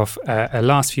cover off a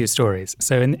last few stories.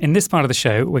 So in this part of the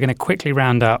show, we're going to quickly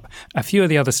round up a few of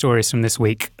the other stories from this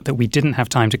week that we didn't have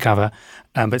time to cover,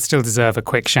 but still deserve a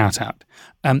quick shout out.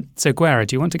 So Guerra,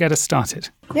 do you want to get us started?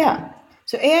 Yeah.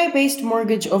 So AI-based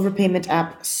mortgage overpayment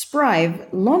app Sprive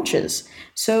launches.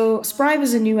 So Sprive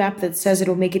is a new app that says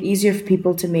it'll make it easier for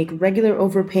people to make regular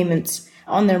overpayments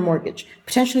on their mortgage,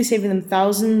 potentially saving them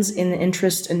thousands in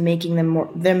interest and making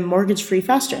them mortgage-free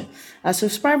faster. So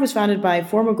Sprive was founded by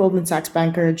former Goldman Sachs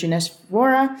banker Jinesh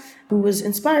Vora, who was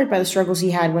inspired by the struggles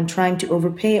he had when trying to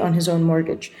overpay on his own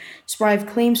mortgage. Sprive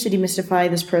claims to demystify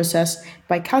this process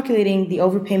by calculating the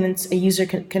overpayments a user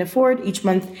can afford each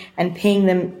month and paying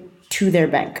them to their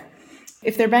bank.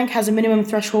 If their bank has a minimum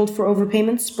threshold for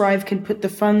overpayments, Sprive can put the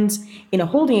funds in a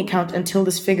holding account until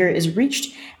this figure is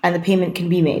reached and the payment can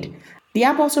be made. The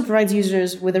app also provides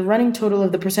users with a running total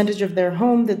of the percentage of their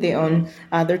home that they own,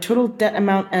 their total debt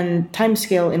amount, and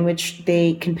timescale in which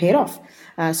they can pay it off.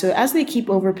 So as they keep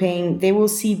overpaying, they will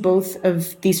see both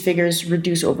of these figures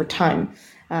reduce over time,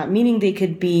 meaning they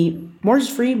could be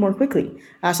mortgage-free more quickly.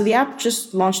 So the app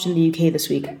just launched in the UK this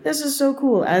week. This is so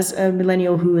cool. As a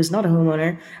millennial who is not a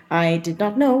homeowner, I did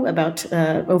not know about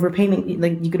overpayment,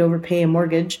 like you could overpay a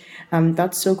mortgage.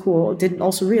 That's so cool. Didn't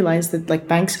also realize that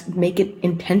banks make it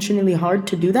intentionally hard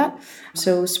to do that.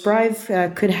 So Sprive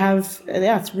could have,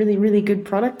 it's really, really good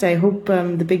product. I hope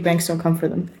the big banks don't come for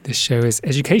them. This show is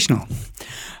educational.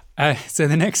 So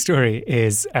the next story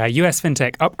is US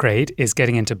Fintech Upgrade is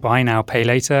getting into buy now, pay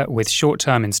later with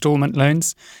short-term installment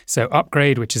loans. So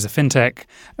Upgrade, which is a fintech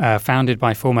founded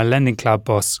by former Lending Club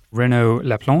boss Renaud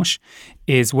Laplanche,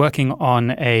 is working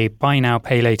on a buy now,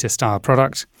 pay later style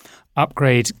product.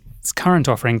 Upgrade Its current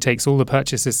offering takes all the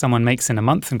purchases someone makes in a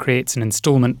month and creates an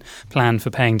installment plan for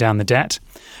paying down the debt.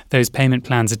 Those payment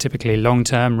plans are typically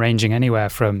long-term, ranging anywhere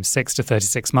from 6 to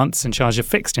 36 months and charge a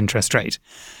fixed interest rate.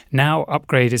 Now,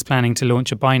 Upgrade is planning to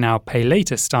launch a buy now, pay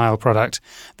later style product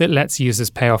that lets users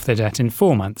pay off their debt in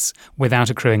 4 months without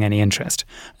accruing any interest.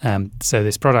 So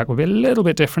this product will be a little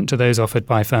bit different to those offered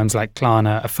by firms like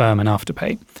Klarna, Affirm and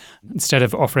Afterpay. Instead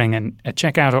of offering a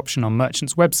checkout option on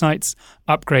merchants' websites,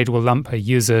 Upgrade will lump a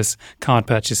user's card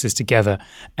purchases together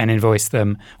and invoice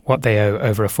them what they owe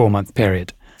over a 4-month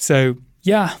period. So,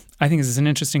 yeah, I think this is an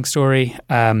interesting story.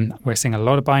 We're seeing a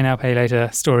lot of buy now, pay later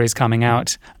stories coming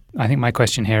out. I think my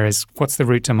question here is, what's the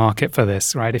route to market for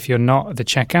this, right? If you're not the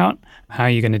checkout, how are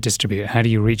you going to distribute it? How do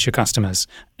you reach your customers?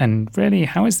 And really,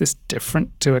 how is this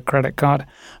different to a credit card?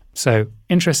 So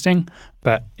interesting,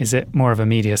 but is it more of a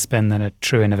media spin than a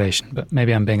true innovation? But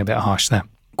maybe I'm being a bit harsh there.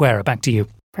 Guerra, back to you.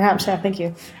 Perhaps, yeah, thank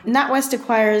you. NatWest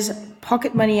acquires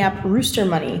pocket money app Rooster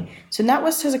Money. So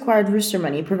NatWest has acquired Rooster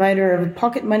Money, provider of a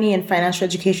pocket money and financial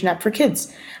education app for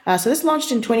kids. So this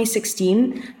launched in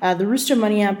 2016. The Rooster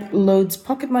Money app loads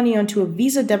pocket money onto a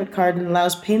Visa debit card and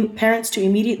allows parents to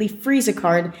immediately freeze a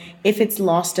card if it's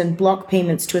lost and block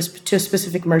payments to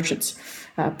specific merchants.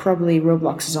 Probably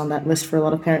Roblox is on that list for a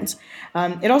lot of parents.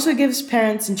 It also gives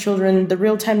parents and children the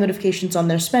real-time notifications on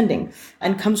their spending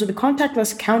and comes with a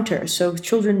contactless counter, so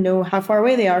children know how far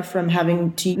away they are from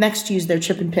having to next use their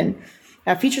chip and PIN.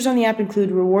 Features on the app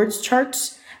include rewards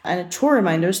charts and chore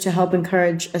reminders to help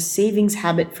encourage a savings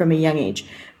habit from a young age.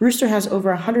 Rooster has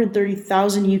over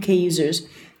 130,000 UK users.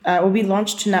 It will be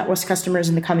launched to NatWest customers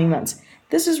in the coming months.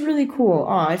 This is really cool.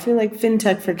 I feel like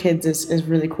fintech for kids is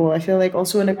really cool. I feel like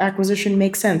also an acquisition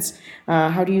makes sense.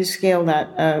 How do you scale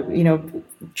that?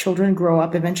 Children grow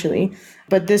up eventually.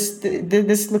 But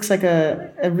this looks like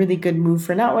a really good move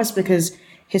for NatWest because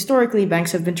historically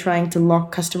banks have been trying to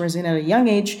lock customers in at a young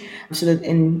age so that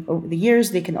over the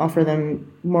years they can offer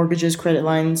them mortgages, credit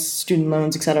lines, student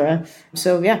loans, etc.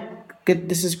 So yeah, good.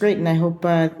 This is great, and I hope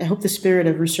the spirit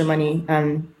of Rooster Money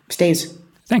stays.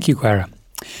 Thank you, Guerra.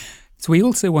 So we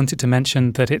also wanted to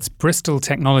mention that it's Bristol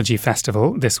Technology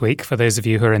Festival this week, for those of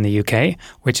you who are in the UK,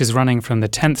 which is running from the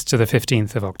 10th to the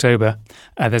 15th of October.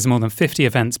 There's more than 50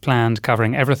 events planned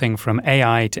covering everything from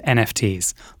AI to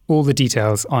NFTs. All the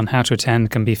details on how to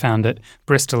attend can be found at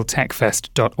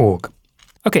bristoltechfest.org.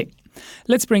 Okay,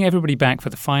 let's bring everybody back for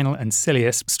the final and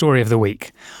silliest story of the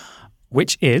week,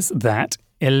 which is that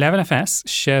 11FS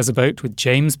shares a boat with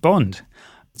James Bond.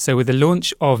 So with the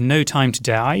launch of No Time to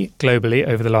Die globally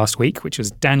over the last week, which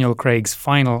was Daniel Craig's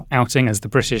final outing as the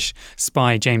British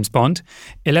spy James Bond,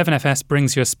 11FS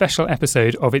brings you a special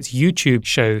episode of its YouTube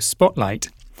show Spotlight.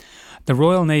 The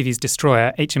Royal Navy's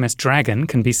destroyer HMS Dragon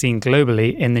can be seen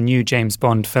globally in the new James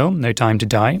Bond film No Time to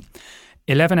Die.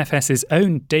 11FS's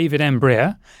own David M.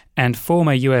 Breer and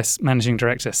former US Managing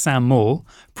Director Sam Maul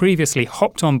previously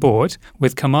hopped on board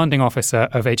with commanding officer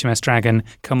of HMS Dragon,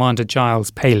 Commander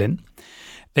Giles Palin.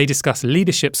 They discuss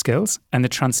leadership skills and the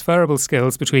transferable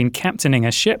skills between captaining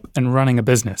a ship and running a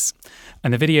business.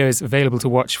 And the video is available to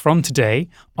watch from today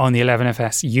on the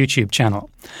 11FS YouTube channel.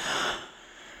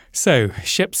 So,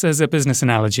 ships as a business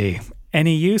analogy.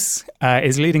 Any use?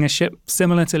 Is leading a ship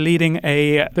similar to leading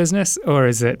a business, or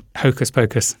is it hocus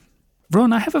pocus?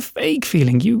 Ron, I have a vague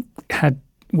feeling you had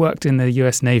worked in the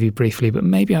US Navy briefly, but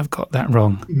maybe I've got that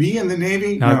wrong. Me in the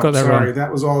Navy? No, I've got that sorry, wrong.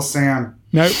 That was all Sam.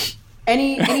 Nope.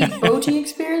 Any boating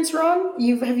experience, Ron?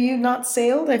 Have you not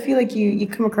sailed? I feel like you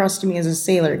come across to me as a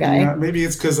sailor guy. Yeah, maybe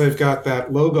it's because I've got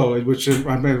that logo, which I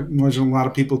imagine a lot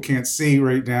of people can't see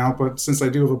right now. But since I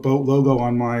do have a boat logo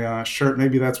on my shirt,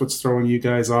 maybe that's what's throwing you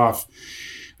guys off.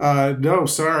 No,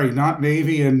 sorry, not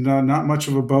Navy and not much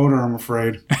of a boater, I'm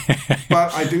afraid.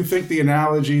 But I do think the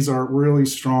analogies are really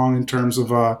strong in terms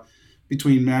of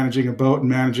between managing a boat and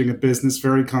managing a business,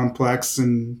 very complex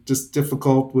and just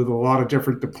difficult with a lot of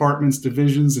different departments,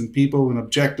 divisions, and people and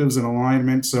objectives and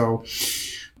alignment. So,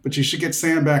 but you should get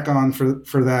Sam back on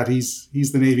for that. He's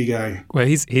the Navy guy. Well,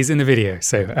 he's in the video,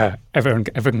 so everyone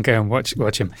can go and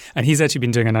watch him. And he's actually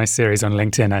been doing a nice series on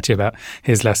LinkedIn actually about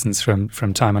his lessons from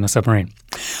time on a submarine.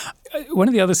 One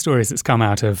of the other stories that's come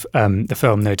out of the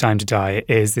film No Time to Die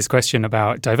is this question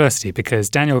about diversity, because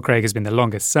Daniel Craig has been the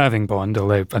longest serving Bond,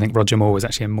 although I think Roger Moore was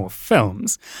actually in more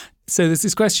films. So there's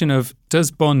this question of, does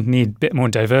Bond need a bit more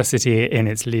diversity in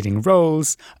its leading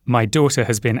roles? My daughter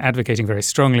has been advocating very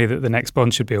strongly that the next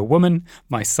Bond should be a woman.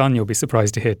 My son, you'll be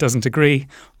surprised to hear, doesn't agree.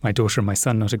 My daughter and my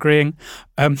son not agreeing.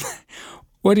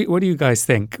 What do you guys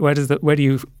think? Where do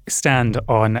you stand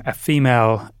on a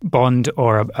female Bond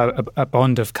or a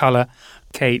Bond of colour?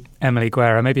 Kate, Emily,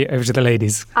 Guerra, maybe over to the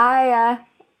ladies.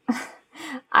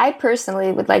 I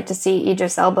personally would like to see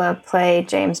Idris Elba play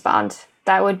James Bond.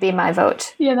 That would be my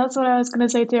vote. Yeah, that's what I was going to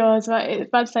say too. I was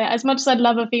about to say, as much as I'd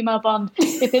love a female Bond,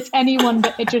 if it's anyone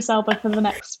but Idris Elba for the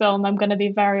next film, I'm going to be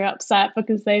very upset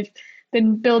because they've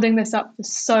been building this up for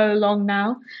so long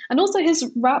now. And also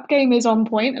his rap game is on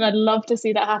point, and I'd love to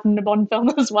see that happen in a Bond film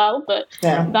as well, but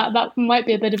that might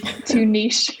be a bit of too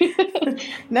niche.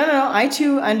 No. I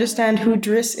too understand who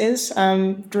Driss is,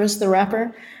 Driss the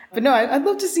rapper. But no, I'd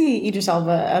love to see Idris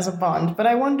Elba as a Bond. But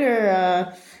I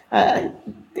wonder,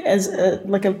 as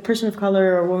like a person of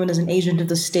color or a woman as an agent of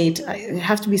the state, it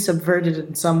have to be subverted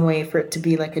in some way for it to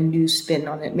be like a new spin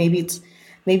on it.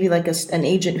 Maybe like an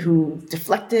agent who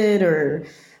deflected, or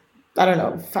I don't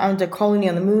know, found a colony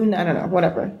on the moon. I don't know,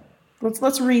 whatever.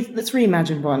 Let's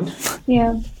reimagine Bond.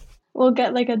 Yeah, we'll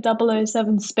get like a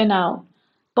 007 spin out.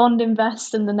 Bond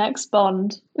invest in the next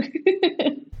Bond.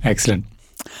 Excellent.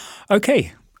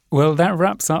 Okay, well, that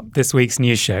wraps up this week's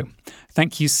news show.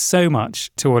 Thank you so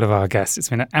much to all of our guests. It's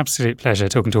been an absolute pleasure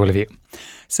talking to all of you.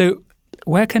 So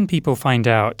where can people find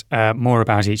out more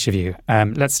about each of you?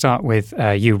 Let's start with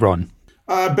you, Ron.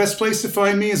 Best place to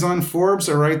find me is on Forbes.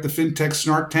 I write the Fintech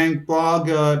Snark Tank blog,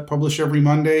 publish every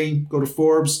Monday. Go to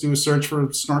Forbes, do a search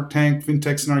for Snark Tank,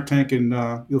 Fintech Snark Tank, and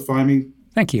you'll find me.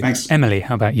 Thank you. Thanks. Emily,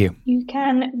 how about you? You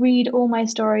can read all my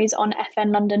stories on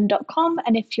fnlondon.com.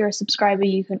 And if you're a subscriber,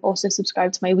 you can also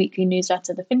subscribe to my weekly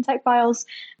newsletter, The Fintech Files.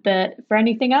 But for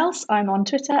anything else, I'm on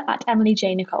Twitter at Emily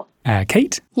J. Nicole.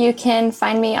 Kate? You can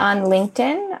find me on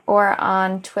LinkedIn or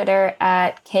on Twitter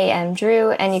at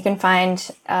KMDrew. And you can find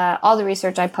all the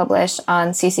research I publish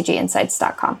on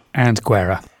ccginsights.com. And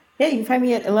Guerra? Yeah, you can find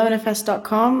me at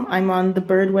 11fs.com. I'm on the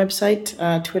Bird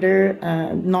website, Twitter,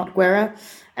 not Guerra.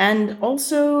 And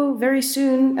also, very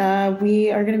soon,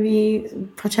 we are going to be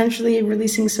potentially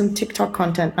releasing some TikTok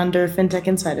content under Fintech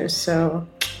Insiders. So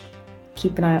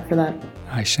keep an eye out for that.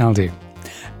 I shall do.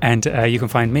 And you can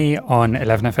find me on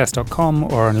 11fs.com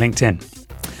or on LinkedIn.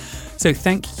 So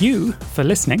thank you for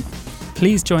listening.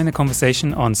 Please join the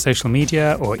conversation on social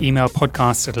media or email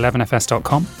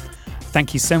podcast@11fs.com.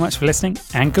 Thank you so much for listening,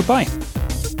 and goodbye.